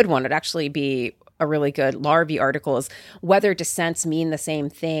good one, would actually be a really good law review article, is whether dissents mean the same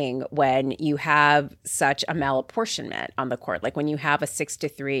thing when you have such a malapportionment on the court. Like when you have a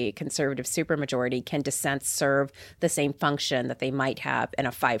 6-3 conservative supermajority, can dissents serve the same function that they might have in a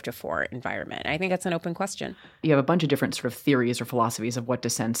 5-4 environment? I think that's an open question. You have a bunch of different sort of theories or philosophies of what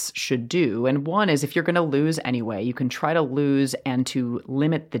dissents should do. And one is, if you're going to lose anyway, you can try to lose and to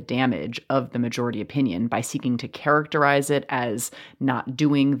limit the damage of the majority opinion by seeking to characterize it as not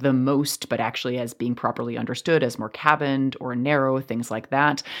doing the most, but actually as as being properly understood as more cabined or narrow, things like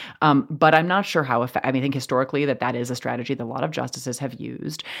that. But I'm not sure how I think historically that is a strategy that a lot of justices have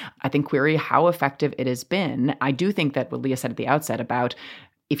used. I think query how effective it has been. I do think that what Leah said at the outset about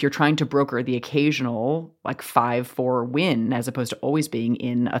if you're trying to broker the occasional 5-4 win, as opposed to always being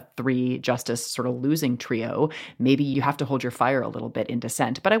in a 3-justice sort of losing trio, maybe you have to hold your fire a little bit in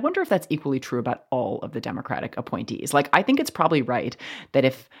dissent. But I wonder if that's equally true about all of the Democratic appointees. I think it's probably right that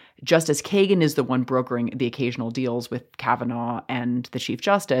if Justice Kagan is the one brokering the occasional deals with Kavanaugh and the Chief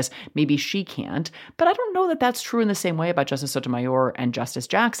Justice, maybe she can't. But I don't know that that's true in the same way about Justice Sotomayor and Justice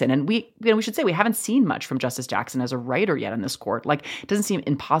Jackson. And we should say we haven't seen much from Justice Jackson as a writer yet in this court. It doesn't seem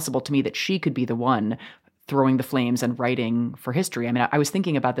impossible to me that she could be the one throwing the flames and writing for history. I mean, I was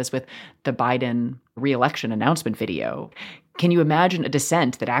thinking about this with the Biden re-election announcement video. Can you imagine a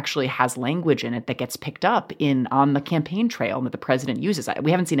dissent that actually has language in it that gets picked up on the campaign trail and that the president uses?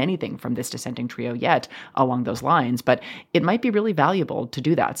 We haven't seen anything from this dissenting trio yet along those lines, but it might be really valuable to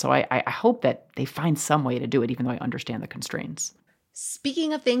do that. So I hope that they find some way to do it, even though I understand the constraints.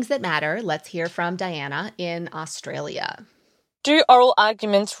 Speaking of things that matter, let's hear from Diana in Australia. Do oral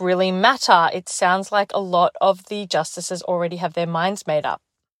arguments really matter? It sounds like a lot of the justices already have their minds made up.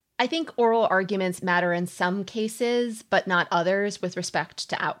 I think oral arguments matter in some cases, but not others with respect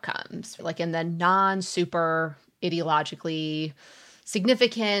to outcomes. In the non-super ideologically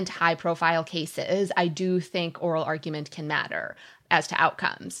significant, high-profile cases, I do think oral argument can matter as to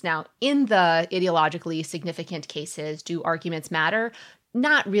outcomes. Now, in the ideologically significant cases, do arguments matter?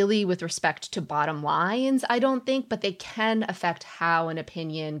 Not really with respect to bottom lines, I don't think, but they can affect how an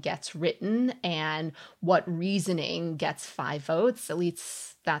opinion gets written and what reasoning gets 5 votes. At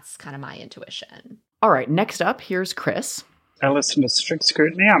least that's kind of my intuition. All right, next up, here's Chris. I listen to Strict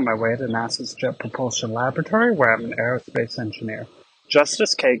Scrutiny on my way to NASA's Jet Propulsion Laboratory, where I'm an aerospace engineer.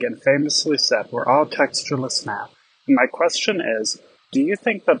 Justice Kagan famously said, "We're all textualists now." And my question is, do you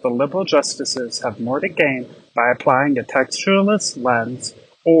think that the liberal justices have more to gain by applying a textualist lens,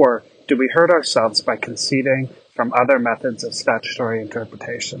 or do we hurt ourselves by conceding from other methods of statutory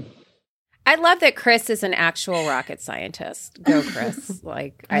interpretation? I love that Chris is an actual rocket scientist. Go, Chris.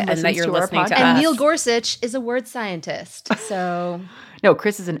 And that you're listening to us. And Neil Gorsuch is a word scientist, so... No,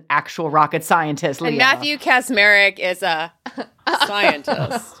 Chris is an actual rocket scientist, Leah. And Matthew Kaczmarek is a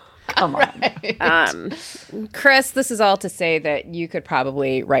scientist. Come on. Right. Chris, this is all to say that you could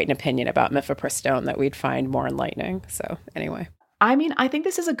probably write an opinion about mifepristone that we'd find more enlightening. So anyway. I mean, I think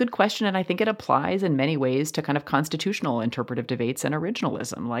this is a good question, and I think it applies in many ways to kind of constitutional interpretive debates and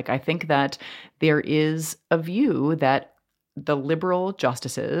originalism. I think that there is a view that the liberal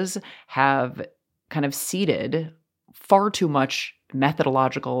justices have kind of ceded far too much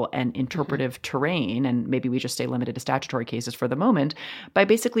methodological and interpretive terrain, and maybe we just stay limited to statutory cases for the moment, by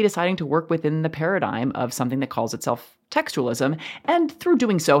basically deciding to work within the paradigm of something that calls itself textualism, and through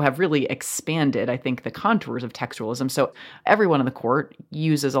doing so have really expanded, I think, the contours of textualism. So everyone in the court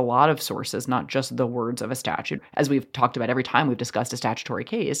uses a lot of sources, not just the words of a statute, as we've talked about every time we've discussed a statutory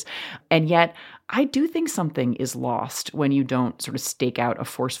case. And yet, I do think something is lost when you don't sort of stake out a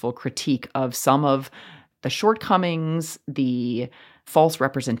forceful critique of some of the shortcomings, the false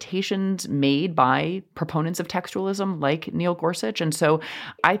representations made by proponents of textualism like Neil Gorsuch. And so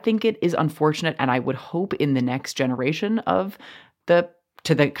I think it is unfortunate, and I would hope in the next generation of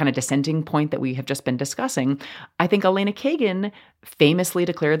to the kind of dissenting point that we have just been discussing, I think Elena Kagan famously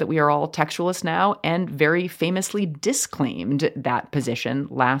declared that we are all textualists now and very famously disclaimed that position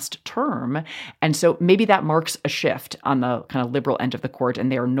last term. And so maybe that marks a shift on the kind of liberal end of the court,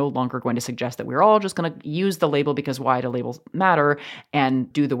 and they are no longer going to suggest that we're all just going to use the label because why do labels matter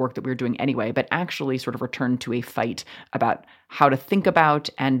and do the work that we're doing anyway, but actually sort of return to a fight about how to think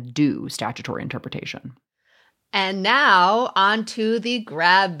about and do statutory interpretation. And now, on to the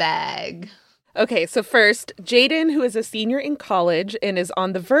grab bag. Okay, so first, Jaden, who is a senior in college and is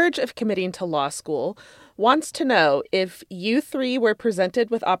on the verge of committing to law school, wants to know if you 3 were presented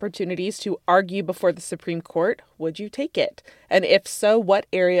with opportunities to argue before the Supreme Court, would you take it? And if so, what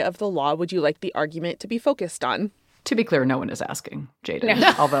area of the law would you like the argument to be focused on? To be clear, no one is asking,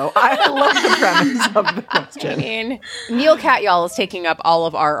 Jaden, although I love the premise of the question. I mean, Neil Katyal is taking up all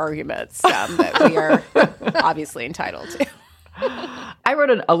of our arguments that we are obviously entitled to. I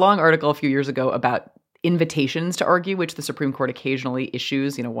wrote a long article a few years ago about invitations to argue, which the Supreme Court occasionally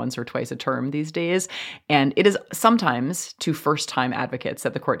issues, once or twice a term these days. And it is sometimes to first-time advocates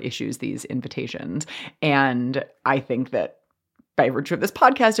that the court issues these invitations. And I think that by virtue of this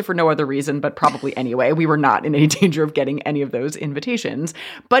podcast, if for no other reason, but probably anyway, we were not in any danger of getting any of those invitations.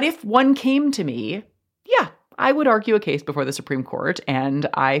 But if one came to me, yeah, I would argue a case before the Supreme Court, and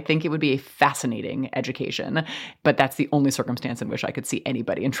I think it would be a fascinating education. But that's the only circumstance in which I could see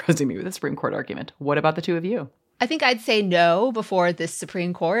anybody entrusting me with a Supreme Court argument. What about the two of you? I think I'd say no before this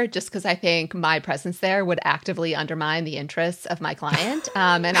Supreme Court, just because I think my presence there would actively undermine the interests of my client.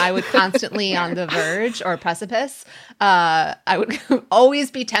 And I would constantly on the verge or precipice. I would always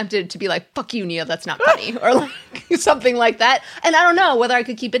be tempted to be like, fuck you, Neil, that's not funny. Or like something like that. And I don't know whether I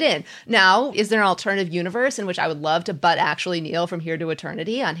could keep it in. Now, is there an alternative universe in which I would love to butt actually Neil from here to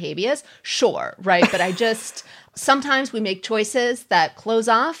eternity on habeas? Sure, right? But I just, sometimes we make choices that close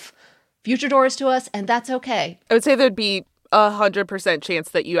off future doors to us, and that's okay. I would say there'd be 100% chance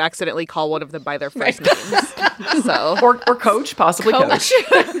that you accidentally call one of them by their first names. So, or coach, possibly coach.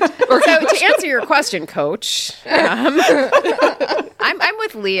 Or so to answer your question, Coach, I'm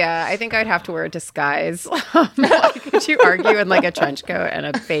with Leah. I think I'd have to wear a disguise. Could you argue in like a trench coat and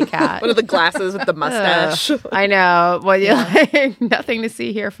a fake hat? One of the glasses with the mustache. I know. Well, you're like, nothing to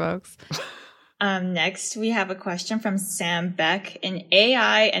see here, folks. Next, we have a question from Sam Beck, an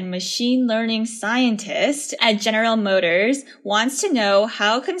AI and machine learning scientist at General Motors, wants to know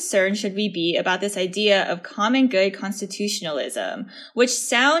how concerned should we be about this idea of common good constitutionalism, which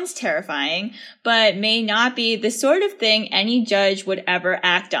sounds terrifying, but may not be the sort of thing any judge would ever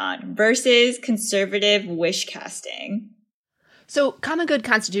act on, versus conservative wish casting. So common good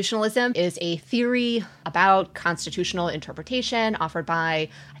constitutionalism is a theory about constitutional interpretation offered by,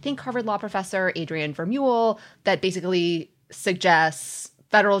 I think, Harvard law professor Adrian Vermeule that basically suggests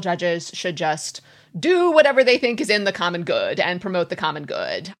federal judges should just do whatever they think is in the common good and promote the common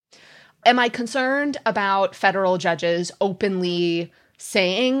good. Am I concerned about federal judges openly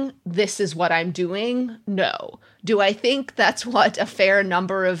saying, this is what I'm doing? No. Do I think that's what a fair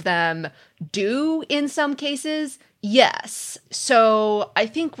number of them do in some cases? Yes. So I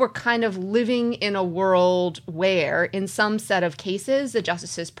think we're kind of living in a world where, in some set of cases, the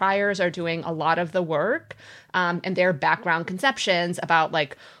justices' priors are doing a lot of the work, and their background conceptions about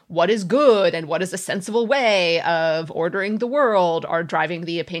like what is good and what is a sensible way of ordering the world are driving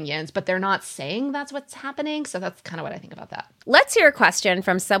the opinions, but they're not saying that's what's happening. So that's kind of what I think about that. Let's hear a question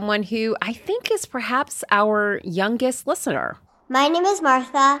from someone who I think is perhaps our youngest listener. My name is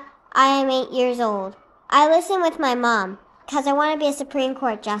Martha. I am 8 years old. I listen with my mom because I want to be a Supreme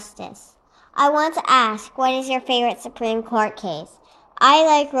Court justice. I want to ask, what is your favorite Supreme Court case? I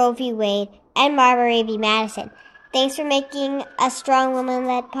like Roe v. Wade and Marbury v. Madison. Thanks for making a strong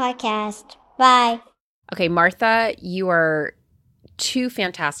woman-led podcast. Bye. Okay, Martha, you are too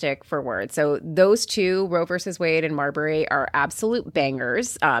fantastic for words. So those two, Roe versus Wade and Marbury, are absolute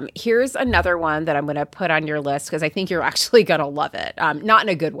bangers. Here's another one that I'm going to put on your list because I think you're actually going to love it. Not in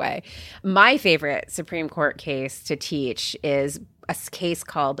a good way. My favorite Supreme Court case to teach is a case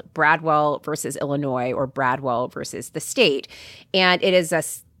called Bradwell versus Illinois, or Bradwell versus the state. And it is a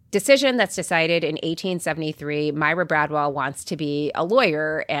decision that's decided in 1873. Myra Bradwell wants to be a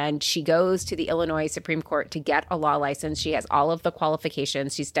lawyer, and she goes to the Illinois Supreme Court to get a law license. She has all of the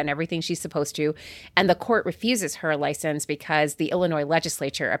qualifications. She's done everything she's supposed to, and the court refuses her license because the Illinois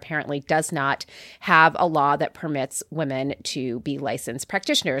legislature apparently does not have a law that permits women to be licensed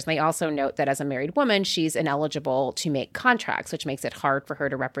practitioners. And they also note that as a married woman, she's ineligible to make contracts, which makes it hard for her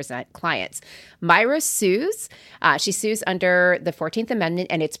to represent clients. Myra sues. She sues under the 14th Amendment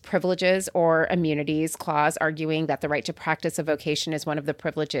and its privileges or immunities clause, arguing that the right to practice a vocation is one of the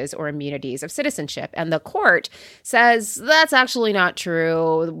privileges or immunities of citizenship. And the court says that's actually not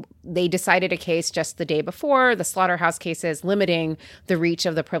true. They decided a case just the day before, the Slaughterhouse cases, limiting the reach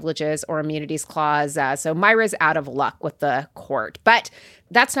of the privileges or immunities clause. So Myra's out of luck with the court. But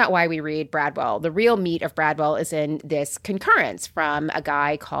that's not why we read Bradwell. The real meat of Bradwell is in this concurrence from a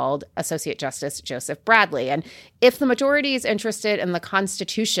guy called Associate Justice Joseph Bradley. And if the majority is interested in the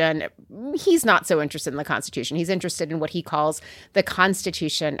Constitution, he's not so interested in the Constitution. He's interested in what he calls the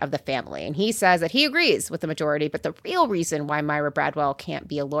Constitution of the family. And he says that he agrees with the majority, but the real reason why Myra Bradwell can't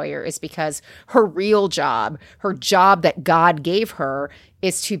be a lawyer is because her real job, her job that God gave her,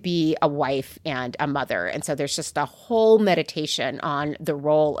 is to be a wife and a mother. And so there's just a whole meditation on the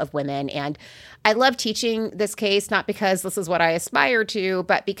role of women. And I love teaching this case, not because this is what I aspire to,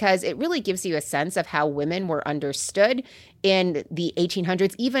 but because it really gives you a sense of how women were understood in the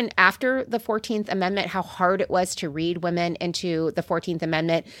 1800s, even after the 14th Amendment, how hard it was to read women into the 14th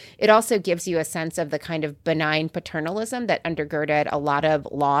Amendment. It also gives you a sense of the kind of benign paternalism that undergirded a lot of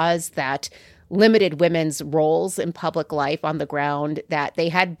laws that limited women's roles in public life on the ground, that they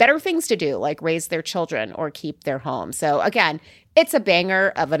had better things to do, like raise their children or keep their home. So again, it's a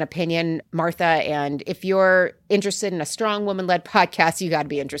banger of an opinion, Martha. And if you're interested in a strong woman-led podcast, you got to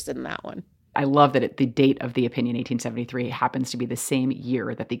be interested in that one. I love that the date of the opinion, 1873, happens to be the same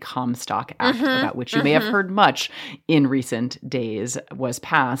year that the Comstock Act, about which you may have heard much in recent days, was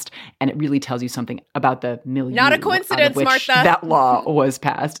passed. And it really tells you something about the milieu Not a coincidence, out of which Martha. that law was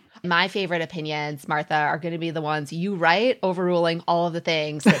passed. My favorite opinions, Martha, are going to be the ones you write, overruling all of the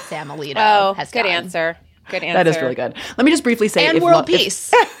things that Sam Alito has good done. answer. Good answer. That is really good. Let me just briefly say, And world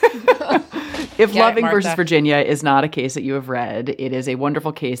peace. If Loving Martha. versus Virginia is not a case that you have read, it is a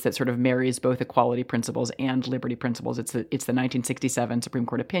wonderful case that sort of marries both equality principles and liberty principles. It's the 1967 Supreme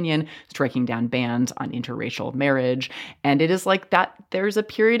Court opinion striking down bans on interracial marriage. And it is like that. There's a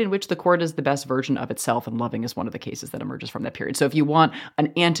period in which the court is the best version of itself, and Loving is one of the cases that emerges from that period. So if you want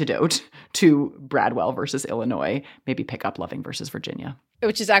an antidote to Bradwell versus Illinois, maybe pick up Loving versus Virginia.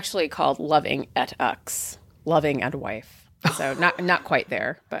 Which is actually called Loving et Ux, Loving and Wife. So not quite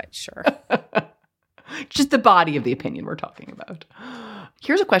there, but sure. Just the body of the opinion we're talking about.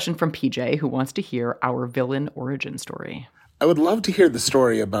 Here's a question from PJ who wants to hear our villain origin story. I would love to hear the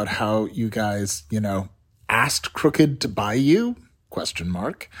story about how you guys, asked Crooked to buy you? ?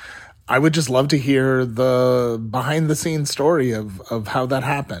 I would just love to hear the behind-the-scenes story of how that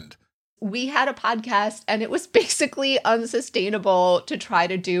happened. We had a podcast and it was basically unsustainable to try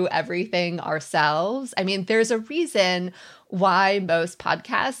to do everything ourselves. I mean, there's a reason why most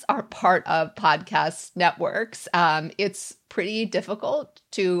podcasts are part of podcast networks. It's pretty difficult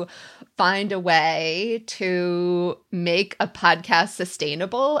to find a way to make a podcast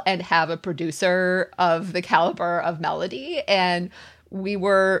sustainable and have a producer of the caliber of Melody. And we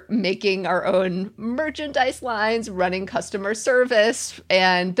were making our own merchandise lines, running customer service,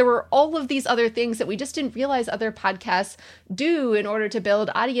 and there were all of these other things that we just didn't realize other podcasts do in order to build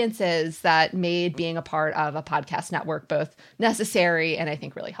audiences that made being a part of a podcast network both necessary and I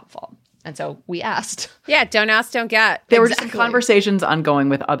think really helpful. And so we asked. Yeah, don't ask, don't get. There were just some conversations ongoing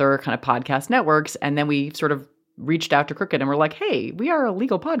with other kind of podcast networks, and then we sort of reached out to Crooked and we're like, hey, we are a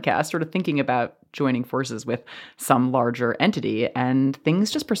legal podcast, sort of thinking about joining forces with some larger entity. And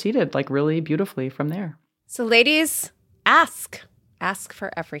things just proceeded like really beautifully from there. So ladies, ask for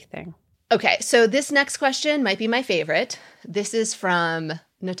everything. Okay, so this next question might be my favorite. This is from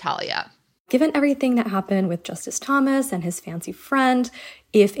Natalia. Given everything that happened with Justice Thomas and his fancy friend,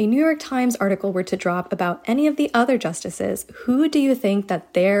 if a New York Times article were to drop about any of the other justices, who do you think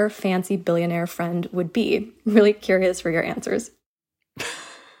that their fancy billionaire friend would be? Really curious for your answers.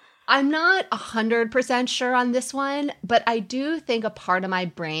 I'm not 100% sure on this one, but I do think a part of my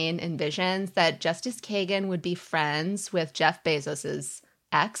brain envisions that Justice Kagan would be friends with Jeff Bezos's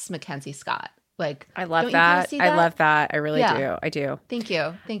ex, Mackenzie Scott. Like, I love don't that. You kind of see that. I love that. I really Yeah. do. I do. Thank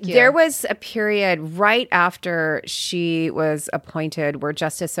you. There was a period right after she was appointed where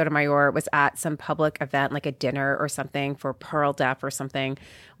Justice Sotomayor was at some public event, like a dinner or something for Pearl Deaf or something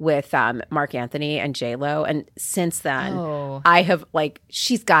with Mark Anthony and J-Lo. And since then, I have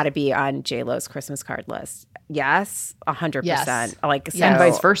she's got to be on J-Lo's Christmas card list. Yes, 100%. Yes. So, and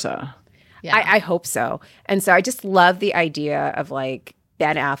vice versa. Yeah. I hope so. And so I just love the idea of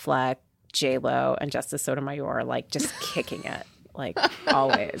Ben Affleck, J-Lo, and Justice Sotomayor just kicking it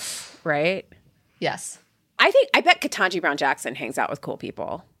always, right? Yes. I bet Ketanji Brown Jackson hangs out with cool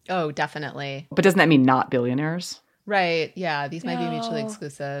people. Oh, definitely. But doesn't that mean not billionaires? Right. Yeah. These might be mutually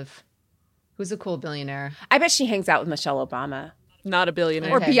exclusive. Who's a cool billionaire? I bet she hangs out with Michelle Obama. Not a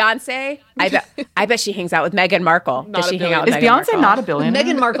billionaire. Or Beyonce. I bet she hangs out with Meghan Markle. Not Does she a hang out with Is Meghan Beyonce Markle? not a billionaire?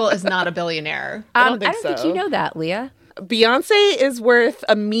 Meghan Markle is not a billionaire. I don't think think you know that, Leah. Beyonce is worth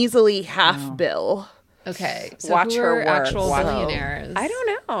a measly half bill. Okay. So Watch who her are work. actual Wow. billionaires? I don't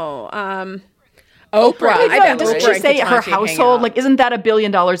know. Oprah. Wait, I no, bet doesn't Oprah she and say her Ketanji hang household? out. Isn't that $1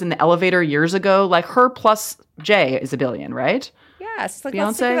 billion in the elevator years ago? Her plus Jay is $1 billion, right? Yes. Let's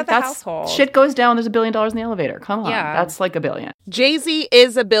Beyonce, think about the household. shit goes down. There's $1 billion in the elevator. Come on, Yeah. that's $1 billion. Jay-Z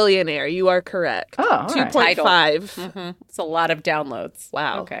is a billionaire. You are correct. Oh, all right. 2.5. It's a lot of downloads.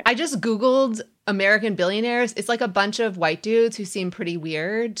 Wow. Okay. I just Googled American billionaires. It's like a bunch of white dudes who seem pretty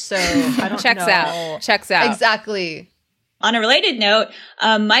weird. So I don't Checks know. out. Checks out. Exactly. On a related note,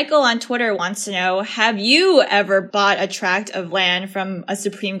 Michael on Twitter wants to know, have you ever bought a tract of land from a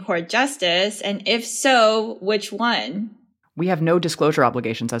Supreme Court justice? And if so, which one? We have no disclosure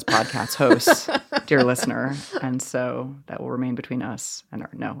obligations as podcast hosts, dear listener, and so that will remain between us and our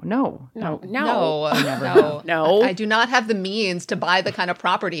no. I do not have the means to buy the kind of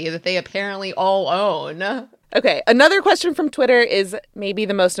property that they apparently all own. Okay, another question from Twitter is maybe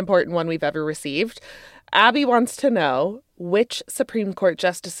the most important one we've ever received. Abby wants to know, which Supreme Court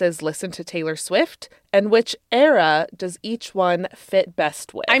justices listen to Taylor Swift, and which era does each one fit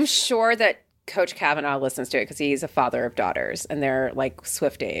best with? I'm sure that Coach Kavanaugh listens to it because he's a father of daughters and they're like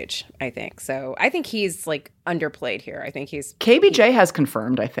Swift age, I think. So I think he's like underplayed here. I think he's KBJ has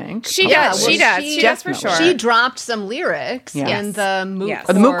confirmed, I think. She does. She does for sure. She dropped some lyrics in the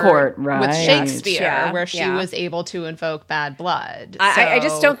moot court right. with Shakespeare, where she was able to invoke bad blood. I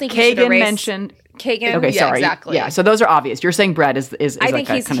just don't think Kagan mentioned. Kagan. Okay, sorry. Exactly. Yeah, so those are obvious. You're saying Brett is I like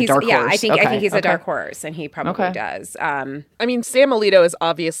think a kind of dark horse. Yeah, I think he's a dark horse, and he probably does. I mean, Sam Alito is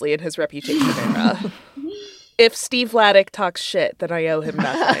obviously in his reputation era. If Steve Vladeck talks shit, then I owe him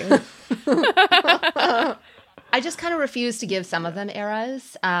nothing. I just kind of refuse to give some of them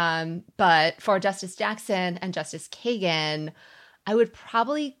eras. But for Justice Jackson and Justice Kagan, I would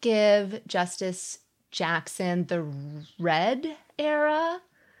probably give Justice Jackson the red era.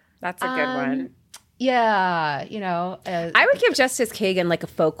 That's a good one. Yeah, you know. I would give Justice Kagan like a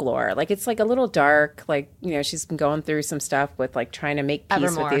folklore. Like it's like a little dark. Like, you know, she's been going through some stuff with like trying to make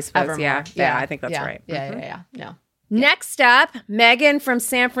peace with these folks. Yeah, I think that's right. Yeah. Next up, Megan from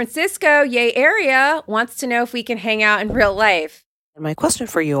San Francisco, Yay area, wants to know if we can hang out in real life. My question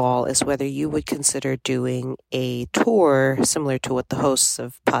for you all is whether you would consider doing a tour similar to what the hosts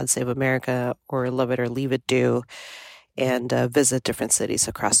of Pod Save America or Love It or Leave It do, and visit different cities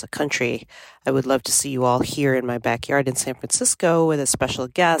across the country. I would love to see you all here in my backyard in San Francisco with a special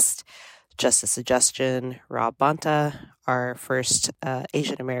guest, just a suggestion, Rob Bonta, our first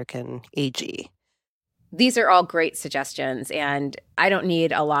Asian American AG. These are all great suggestions, and I don't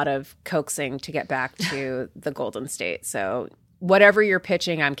need a lot of coaxing to get back to the Golden State. So whatever you're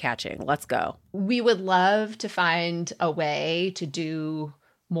pitching, I'm catching. Let's go. We would love to find a way to do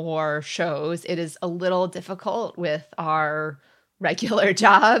more shows. It is a little difficult with our regular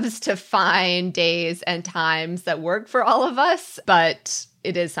jobs to find days and times that work for all of us, but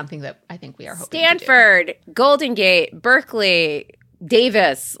it is something that I think we are hoping Stanford, to do. Golden Gate, Berkeley,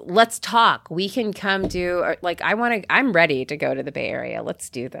 Davis, let's talk. We can come do, like, I'm ready to go to the Bay Area. Let's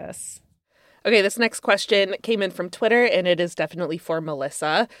do this. Okay, this next question came in from Twitter, and it is definitely for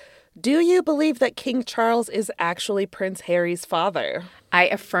Melissa. Do you believe that King Charles is actually Prince Harry's father? I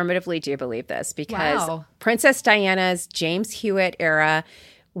affirmatively do believe this because Princess Diana's James Hewitt era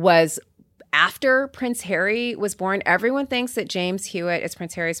was after Prince Harry was born. Everyone thinks that James Hewitt is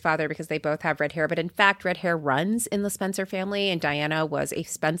Prince Harry's father because they both have red hair. But in fact, red hair runs in the Spencer family. And Diana was a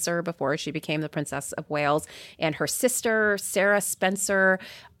Spencer before she became the Princess of Wales. And her sister, Sarah Spencer,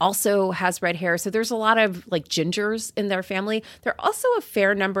 also has red hair. So there's a lot of like gingers in their family. There are also a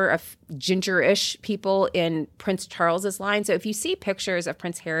fair number of ginger-ish people in Prince Charles's line. So if you see pictures of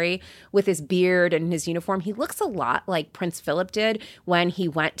Prince Harry with his beard and his uniform, he looks a lot like Prince Philip did when he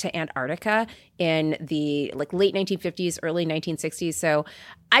went to Antarctica in the like late 1950s, early 1960s. So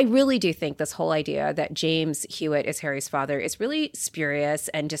I really do think this whole idea that James Hewitt is Harry's father is really spurious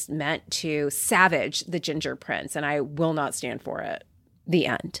and just meant to savage the ginger prince. And I will not stand for it. The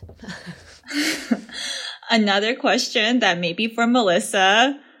end. Another question that may be for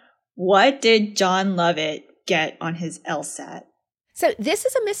Melissa. What did John Lovett get on his LSAT? So this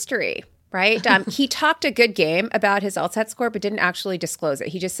is a mystery, right? He talked a good game about his LSAT score, but didn't actually disclose it.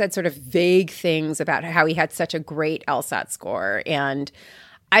 He just said sort of vague things about how he had such a great LSAT score. And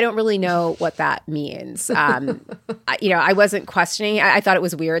I don't really know what that means. I wasn't questioning. I thought it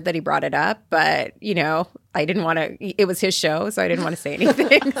was weird that he brought it up, but, I didn't want to. It was his show, so I didn't want to say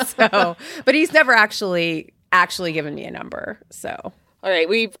anything. But he's never actually given me a number. So, all right,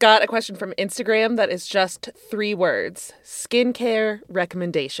 we've got a question from Instagram that is just 3 words: skincare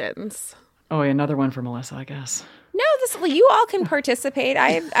recommendations. Oh, another one for Melissa, I guess. No, you all can participate.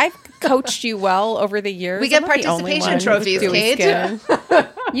 I've coached you well over the years. We get participation trophies, Kate.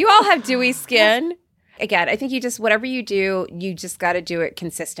 You all have dewy skin. Again, I think whatever you do, you just got to do it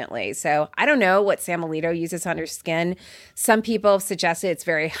consistently. So I don't know what Sam Alito uses on her skin. Some people have suggested it's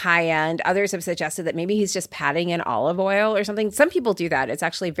very high end. Others have suggested that maybe he's just patting in olive oil or something. Some people do that. It's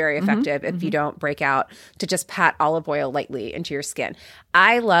actually very effective if you don't break out to just pat olive oil lightly into your skin.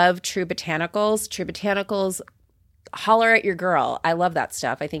 I love True Botanicals. True Botanicals, holler at your girl. I love that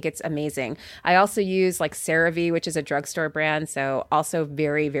stuff. I think it's amazing. I also use like CeraVe, which is a drugstore brand. So also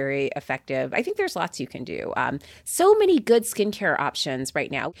very, very effective. I think there's lots you can do. So many good skincare options right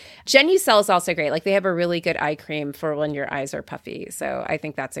now. Genucel is also great. Like they have a really good eye cream for when your eyes are puffy. So I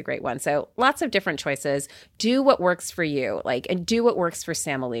think that's a great one. So lots of different choices. Do what works for you. And do what works for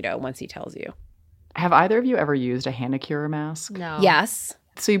Sam Alito once he tells you. Have either of you ever used a Hanacure mask? No. Yes.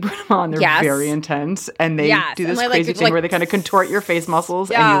 So you put them on, they're very intense, and they do this crazy thing where they kind of contort your face muscles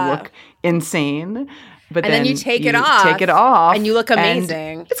and you look insane. But then you take it off. And you look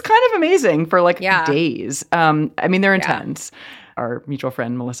amazing. It's kind of amazing for days. I mean, they're intense. our mutual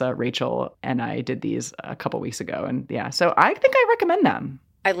friend Melissa, Rachel, and I did these a couple weeks ago. And yeah, so I think I recommend them.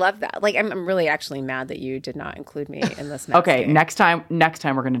 I love that. Like, I'm really actually mad that you did not include me in this next Okay, game. next time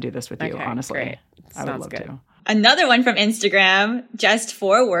we're going to do this with you, Okay, honestly. great. I would Sounds love good. to. Another one from Instagram, just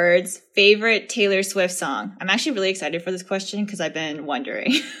 4 words, favorite Taylor Swift song. I'm actually really excited for this question because I've been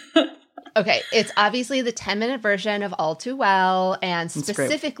wondering. Okay, it's obviously the 10-minute version of All Too Well, and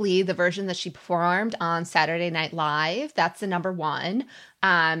specifically the version that she performed on Saturday Night Live. That's the number 1.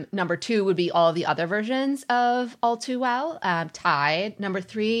 Number 2 would be all the other versions of All Too Well, tied. Number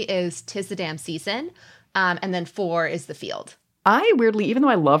 3 is 'Tis the Damn Season. And then 4 is The Field. I weirdly, even though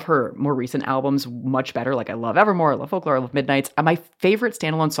I love her more recent albums much better, like I love Evermore, I love Folklore, I love Midnights, my favorite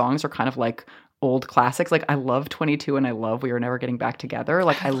standalone songs are kind of like old classics. Like I love 22 and I love We Were Never Getting Back Together.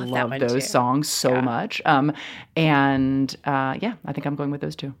 Like I love those songs so much. I think I'm going with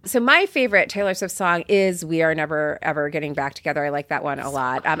those two. So my favorite Taylor Swift song is We Are Never Ever Getting Back Together. I like that one a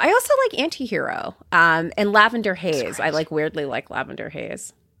lot. I also like Antihero and Lavender Haze. I weirdly like Lavender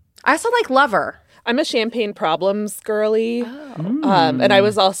Haze. I also like Lover. I'm a Champagne Problems girly. And I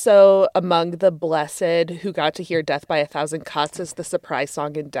was also among the blessed who got to hear Death by a Thousand Cuts as the surprise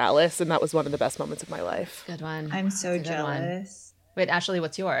song in Dallas. And that was one of the best moments of my life. Good one. I'm so jealous. Wait, Ashley,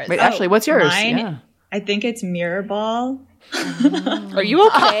 what's yours? Wait, Ashley, what's yours? Mine, Yeah. I think it's Mirror Ball. Are you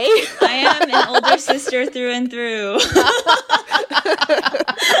okay? I am an older sister through and through.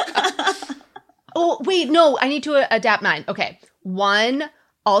 Oh, wait, no, I need to adapt mine. Okay. 1,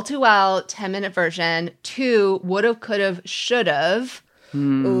 All Too Well, 10-minute version. 2, Would've, Could've, Should've.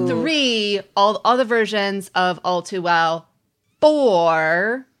 3, all the versions of All Too Well.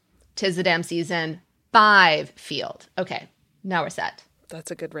 4, 'Tis the Damn Season. 5, Field. Okay, now we're set.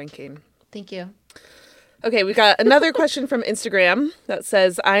 That's a good ranking. Thank you. Okay, we got another question from Instagram that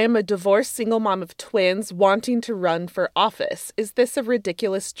says, I am a divorced single mom of twins wanting to run for office. Is this a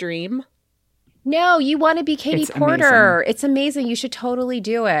ridiculous dream? No, you want to be Katie It's Porter. amazing. It's amazing. You should totally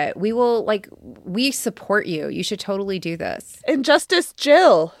do it. We support you. You should totally do this. And Justice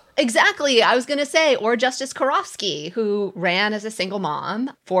Jill. Exactly. I was going to say, or Justice Karofsky, who ran as a single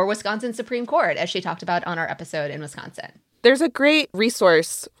mom for Wisconsin Supreme Court, as she talked about on our episode in Wisconsin. There's a great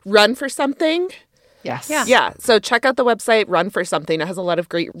resource, Run for Something. Yes. Yeah. So check out the website, Run for Something. It has a lot of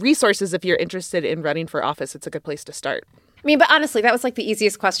great resources if you're interested in running for office. It's a good place to start. I mean, but honestly, that was like the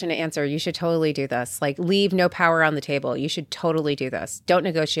easiest question to answer. You should totally do this. Like, leave no power on the table. You should totally do this. Don't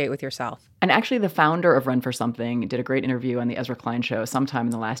negotiate with yourself. And actually, the founder of Run for Something did a great interview on the Ezra Klein Show sometime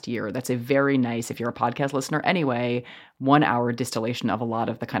in the last year. That's a very nice, if you're a podcast listener anyway, 1-hour distillation of a lot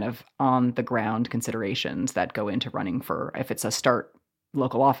of the kind of on-the-ground considerations that go into running for, if it's a start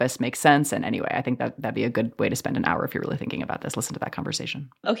local office, makes sense. And anyway, I think that'd be a good way to spend an hour if you're really thinking about this. Listen to that conversation.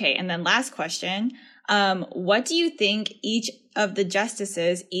 Okay, and then last question. What do you think each of the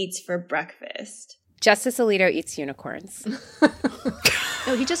justices eats for breakfast? Justice Alito eats unicorns.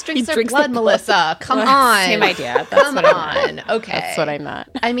 No, he just drinks their blood, Melissa. Come on. Same idea. Come on. Okay. That's what I meant.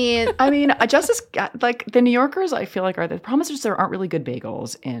 I mean, Justice, like the New Yorkers, I feel like the problem is there aren't really good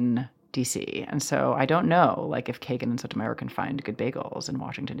bagels in DC. And so I don't know, like, if Kagan and Sotomayor can find good bagels in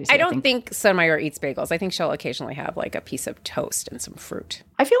Washington, DC. I don't think Sotomayor eats bagels. I think she'll occasionally have, like, a piece of toast and some fruit.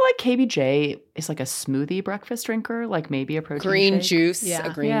 I feel like KBJ is like a smoothie breakfast drinker, like maybe a protein green shake. juice. Yeah.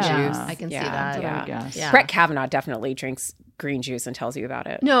 A green juice. I can see Yeah. that. Yeah. Yeah. Brett Kavanaugh definitely drinks green juice and tells you about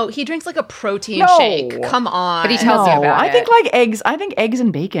it. No, he drinks like a protein shake. Come on. But he tells you about I it. think like eggs. I think eggs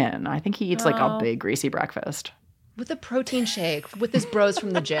and bacon. I think he eats like a big greasy breakfast. With a protein shake, with his bros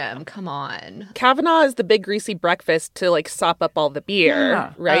from the gym. Come on. Kavanaugh is the big greasy breakfast to like sop up all the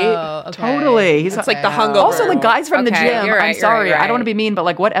beer, right? Oh, okay. Totally. It's like the hungover. Also, the guys from the Okay, gym. you're right, I'm you're sorry. right. I don't want to be mean, but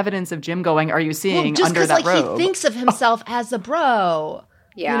like, what evidence of gym going are you seeing Just under because that like robe? he thinks of himself as a bro.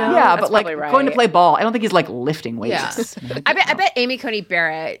 Yeah. You know? Yeah, That's but like probably right. going to play ball, I don't think he's like lifting weights. Yeah. I bet Amy Coney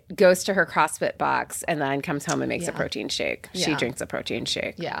Barrett goes to her CrossFit box and then comes home and makes a protein shake. She Yeah. drinks a protein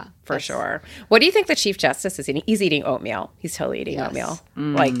shake. Yeah. For sure. What do you think the Chief Justice is eating? He's eating oatmeal. He's totally eating oatmeal.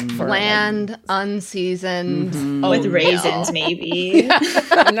 Like for Bland, unseasoned With oatmeal. raisins, maybe.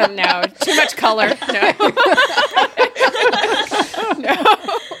 No, too much color.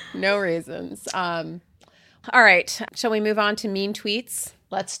 No raisins. All right. Shall we move on to mean tweets?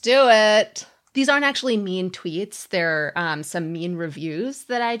 Let's do it. These aren't actually mean tweets. They're some mean reviews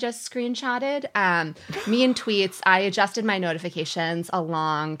that I just screenshotted. Mean tweets, I adjusted my notifications a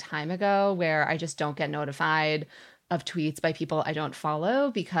long time ago where I just don't get notified of tweets by people I don't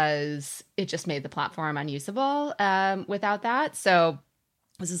follow because it just made the platform unusable without that. So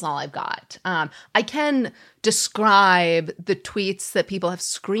This is all I've got. I can describe the tweets that people have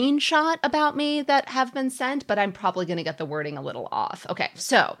screenshot about me that have been sent, but I'm probably going to get the wording a little off. Okay,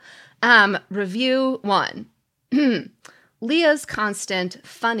 so review 1. Leah's constant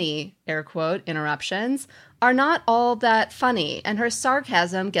funny, air quote, interruptions are not all that funny, and her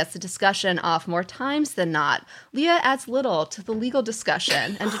sarcasm gets the discussion off more times than not. Leah adds little to the legal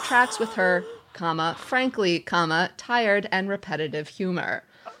discussion and detracts with her, frankly, tired and repetitive humor.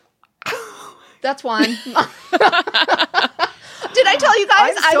 That's one. Did I tell you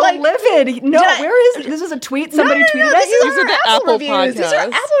guys? I'm so livid. No, where is this? Is a tweet somebody tweeted at you? These are the Apple reviews. These are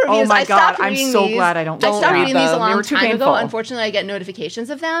Apple reviews. Oh my God, I'm so glad I don't. I stopped reading these a long time painful. ago. Unfortunately, I get notifications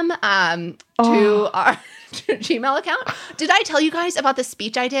of them to our Gmail account. Did I tell you guys about the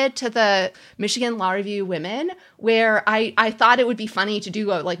speech I did to the Michigan Law Review women, where I thought it would be funny to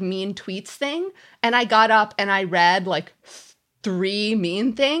do a mean tweets thing, and I got up and I read 3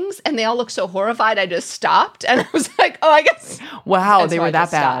 mean things, and they all looked so horrified I just stopped, and I was like, oh, I guess. Wow, they were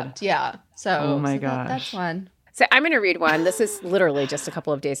that bad. Stopped. Yeah. So, oh my gosh. That's one. So I'm going to read one. This is literally just a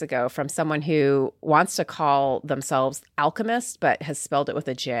couple of days ago from someone who wants to call themselves alchemist, but has spelled it with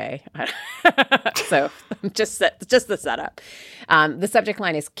a J. So just the setup. The subject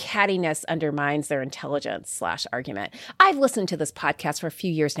line is cattiness undermines their intelligence /argument. I've listened to this podcast for a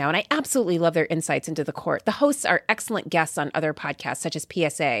few years now, and I absolutely love their insights into the court. The hosts are excellent guests on other podcasts, such as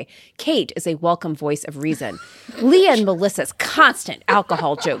PSA. Kate is a welcome voice of reason. Leah and Melissa's constant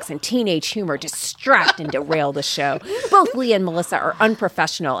alcohol jokes and teenage humor distract and derail the show. Both Leah and Melissa are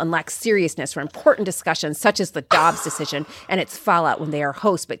unprofessional and lack seriousness for important discussions such as the Dobbs decision and its fallout when they are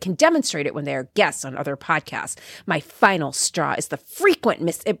hosts, but can demonstrate it when they are guests on other podcasts. My final straw is the frequent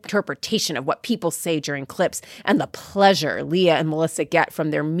misinterpretation of what people say during clips and the pleasure Leah and Melissa get from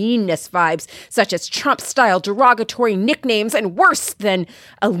their meanness vibes, such as Trump-style derogatory nicknames and worse than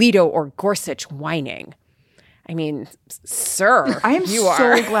Alito or Gorsuch whining. I mean, sir, I am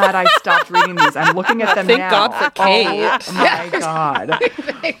so glad I stopped reading these. I'm looking at them Thank now. God for Kate. Oh my God.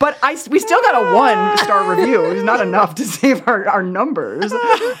 But we still got a 1-star review. It's not enough to save our numbers.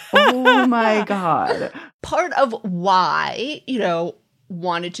 Oh my God. Part of why,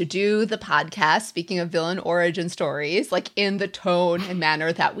 wanted to do the podcast, speaking of villain origin stories, in the tone and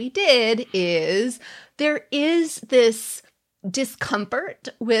manner that we did, is there is this discomfort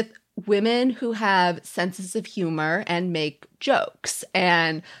with women who have senses of humor and make jokes.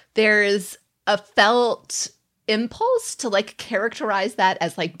 And there's a felt impulse to characterize that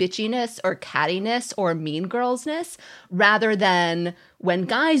as bitchiness or cattiness or mean girlsness, rather than when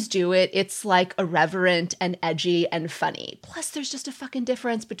guys do it, it's irreverent and edgy and funny. Plus, there's just a fucking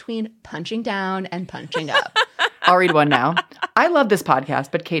difference between punching down and punching up. I'll read one now. I love this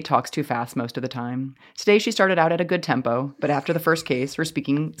podcast, but Kate talks too fast most of the time. Today she started out at a good tempo, but after the first case, her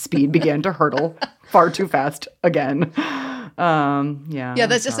speaking speed began to hurdle far too fast again. Yeah,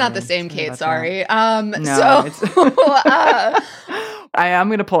 that's just not the same Kate, sorry. No, I am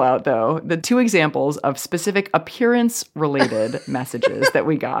going to pull out, though, the 2 examples of specific appearance-related messages that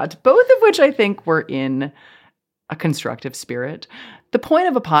we got, both of which I think were in a constructive spirit. The point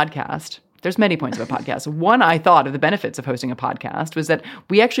of a podcast, there's many points of a podcast. One, I thought of the benefits of hosting a podcast was that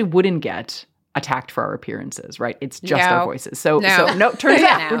we actually wouldn't get attacked for our appearances, right? It's just our voices. So turns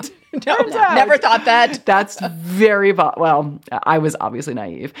out. Never thought that. That's very, well, I was obviously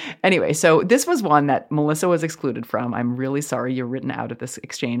naive. Anyway, so this was one that Melissa was excluded from. I'm really sorry you're written out of this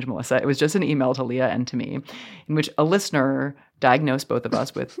exchange, Melissa. It was just an email to Leah and to me in which a listener diagnosed both of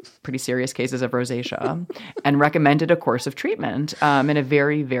us with pretty serious cases of rosacea and recommended a course of treatment in a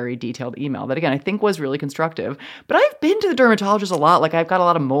very, very detailed email that, again, I think was really constructive. But I've been to the dermatologist a lot. I've got a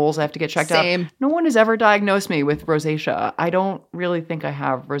lot of moles I have to get checked out. No one has ever diagnosed me with rosacea. I don't really think I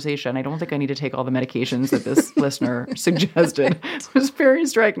have rosacea, and I don't think I need to take all the medications that this listener suggested. It was a very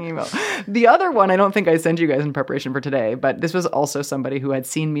striking email. The other one I don't think I sent you guys in preparation for today, but this was also somebody who had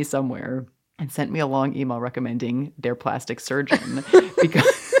seen me somewhere and sent me a long email recommending their plastic surgeon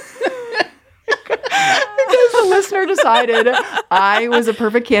because the listener decided I was a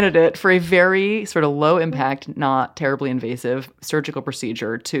perfect candidate for a very sort of low impact, not terribly invasive surgical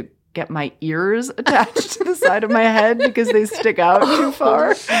procedure to get my ears attached to the side of my head because they stick out too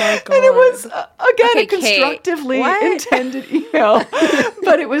far. Oh my God. And it was, again, a constructively intended email.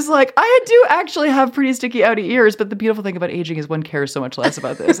 But it was I do actually have pretty sticky outy ears, but the beautiful thing about aging is one cares so much less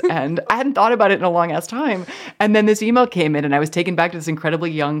about this. And I hadn't thought about it in a long ass time. And then this email came in and I was taken back to this incredibly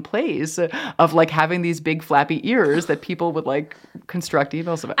young place of having these big flappy ears that people would construct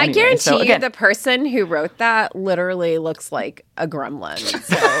emails about. Anyway, I guarantee you the person who wrote that literally looks like a gremlin.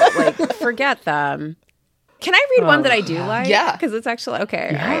 So forget them. Can I read one that I do like? Yeah. Because it's actually okay.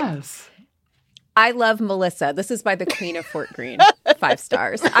 Yes. Right? I love Melissa. This is by the Queen of Fort Greene. 5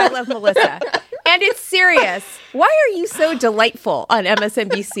 stars. I love Melissa. And it's serious. Why are you so delightful on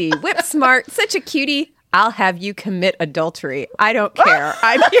MSNBC? Whip smart, such a cutie. I'll have you commit adultery. I don't care.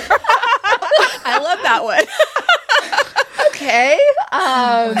 I'm here. I love that one. Okay.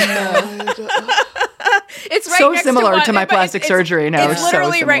 It's right so next similar to, to my plastic surgery. No, it's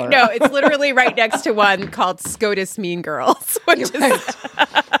literally so right. No, it's literally right next to one called SCOTUS Mean Girls, which is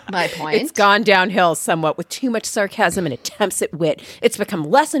my point. It's gone downhill somewhat with too much sarcasm and attempts at wit. It's become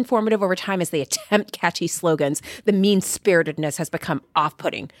less informative over time as they attempt catchy slogans. The mean-spiritedness has become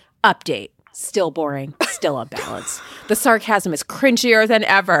off-putting. Update. Still boring, still unbalanced. The sarcasm is cringier than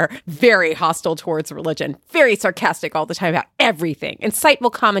ever, very hostile towards religion, very sarcastic all the time about everything.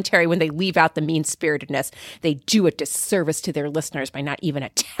 Insightful commentary when they leave out the mean-spiritedness. They do a disservice to their listeners by not even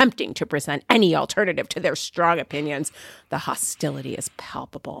attempting to present any alternative to their strong opinions. The hostility is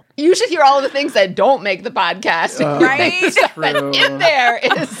palpable. You should hear all of the things that don't make the podcast, right? True. In there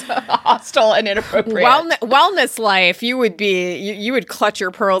is hostile and inappropriate. Wellness life, you would clutch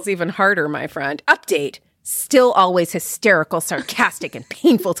your pearls even harder, my friend. Update. Still always hysterical, sarcastic, and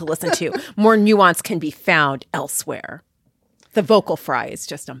painful to listen to. More nuance can be found elsewhere. The vocal fry is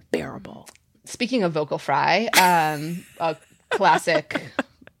just unbearable. Speaking of vocal fry, a classic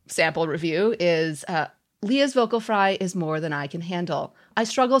sample review is Leah's vocal fry is more than I can handle. I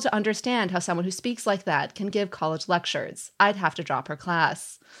struggle to understand how someone who speaks like that can give college lectures. I'd have to drop her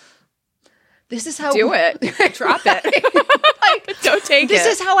class. This is how... Do it. Drop it. Don't take this it.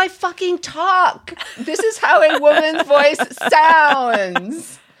 This is how I fucking talk. This is how a woman's voice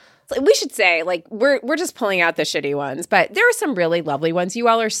sounds. We should say, like, we're just pulling out the shitty ones, but there are some really lovely ones. You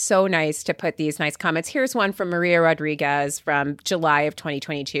all are so nice to put these nice comments. Here's one from Maria Rodriguez from July of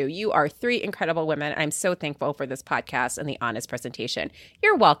 2022. You are 3 incredible women. I'm so thankful for this podcast and the honest presentation.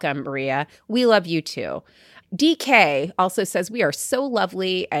 You're welcome, Maria. We love you too. DK also says, we are so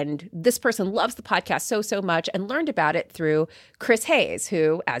lovely, and this person loves the podcast so much and learned about it through Chris Hayes,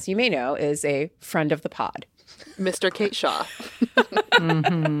 who, as you may know, is a friend of the pod. Mr. Kate Shaw.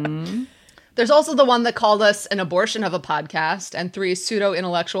 Mm-hmm. There's also the one that called us an abortion of a podcast and 3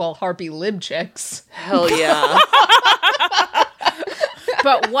 pseudo-intellectual harpy lib chicks. Hell yeah.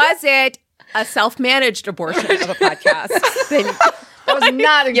 But was it a self-managed abortion of a podcast? That was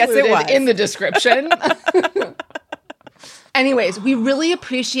not included Yes, it was. in the description. Anyways, we really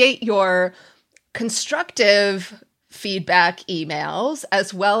appreciate your constructive feedback emails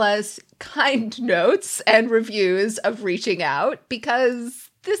as well as kind notes and reviews of reaching out, because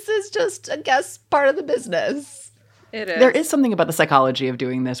this is just, I guess, part of the business. It is. There is something about the psychology of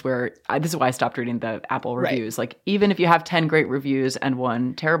doing this where this is why I stopped reading the Apple reviews. Right. Like, even if you have 10 great reviews and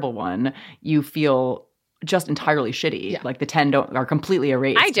 1 terrible one, you feel just entirely shitty. Yeah. Like the 10 are completely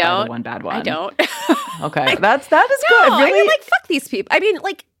erased by the 1 bad one. I don't. Okay. That is good. Really? I mean, like, fuck these people. I mean,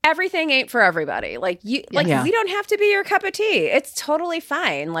 like, everything ain't for everybody. Like, you don't have to be your cup of tea. It's totally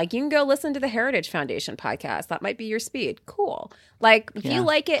fine. Like, you can go listen to the Heritage Foundation podcast. That might be your speed. Cool. Like, if you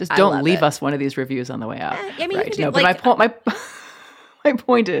like it, just don't leave us one of these reviews on the way out. I mean, right. You can But my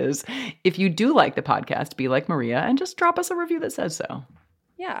point is, if you do like the podcast, be like Maria and just drop us a review that says so.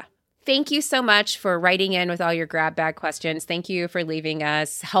 Yeah. Thank you so much for writing in with all your grab bag questions. Thank you for leaving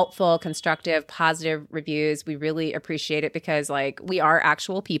us helpful, constructive, positive reviews. We really appreciate it because, like, we are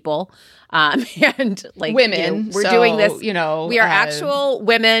actual people, and like women. We're doing this. We are actual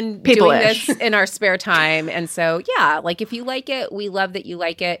women doing this in our spare time. And so, yeah, like, if you like it, we love that you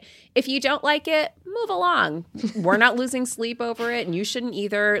like it. If you don't like it, move along. We're not losing sleep over it, and you shouldn't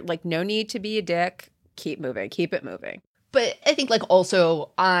either. Like, no need to be a dick. Keep moving. Keep it moving. But I think, like,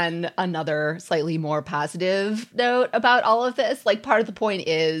 also on another slightly more positive note about all of this, like, part of the point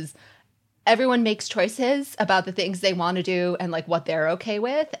is everyone makes choices about the things they want to do and, like, what they're okay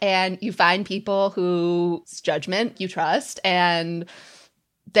with. And you find people whose judgment you trust, and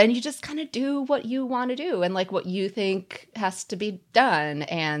then you just kind of do what you want to do and, like, what you think has to be done.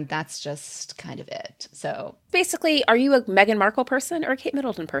 And that's just kind of it. So basically, are you a Meghan Markle person or a Kate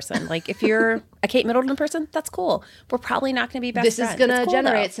Middleton person? Like, if you're a Kate Middleton person, that's cool. We're probably not going to be best friends. This is going to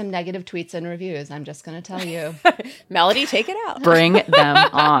generate some negative tweets and reviews. I'm just going to tell you. Melody, take it out. Bring them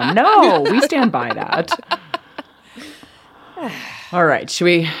on. No, we stand by that. All right. Should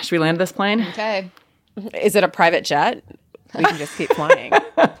we land this plane? Okay. Is it a private jet? We can just keep flying.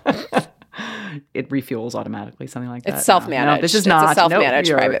 It refuels automatically, something like that. It's self-managed. No, this is not a self-managed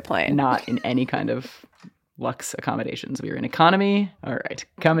private plane. Not in any kind of Lux accommodations. We are in economy. All right,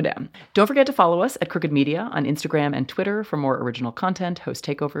 coming down. Don't forget to follow us at Crooked Media on Instagram and Twitter for more original content, host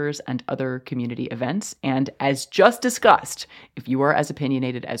takeovers, and other community events. And as just discussed, if you are as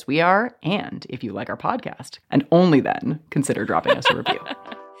opinionated as we are, and if you like our podcast, and only then, consider dropping us a review.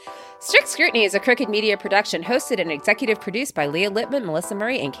 Strict Scrutiny is a Crooked Media production hosted and executive produced by Leah Lippman, Melissa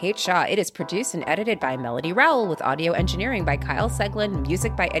Murray, and Kate Shaw. It is produced and edited by Melody Rowell with audio engineering by Kyle Seglin,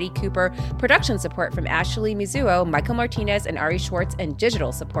 music by Eddie Cooper, production support from Ashley Mizuo, Michael Martinez, and Ari Schwartz, and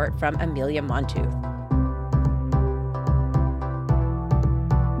digital support from Amelia Montooth.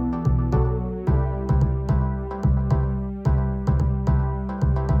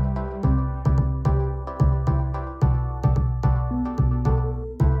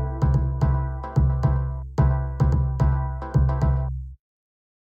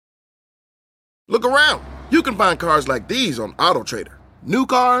 Look around. You can find cars like these on AutoTrader. New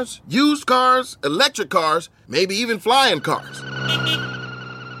cars, used cars, electric cars, maybe even flying cars.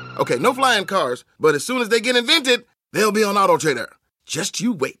 Okay, no flying cars, but as soon as they get invented, they'll be on AutoTrader. Just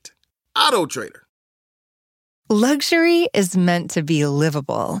you wait. AutoTrader. Luxury is meant to be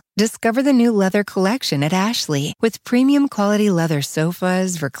livable. Discover the new leather collection at Ashley with premium quality leather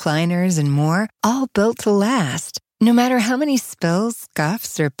sofas, recliners, and more, all built to last. No matter how many spills,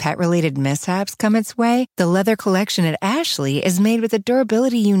 scuffs, or pet-related mishaps come its way, the leather collection at Ashley is made with the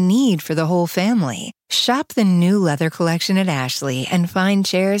durability you need for the whole family. Shop the new leather collection at Ashley and find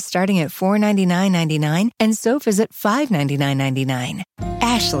chairs starting at $499.99 and sofas at $599.99.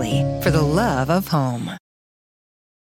 Ashley, for the love of home.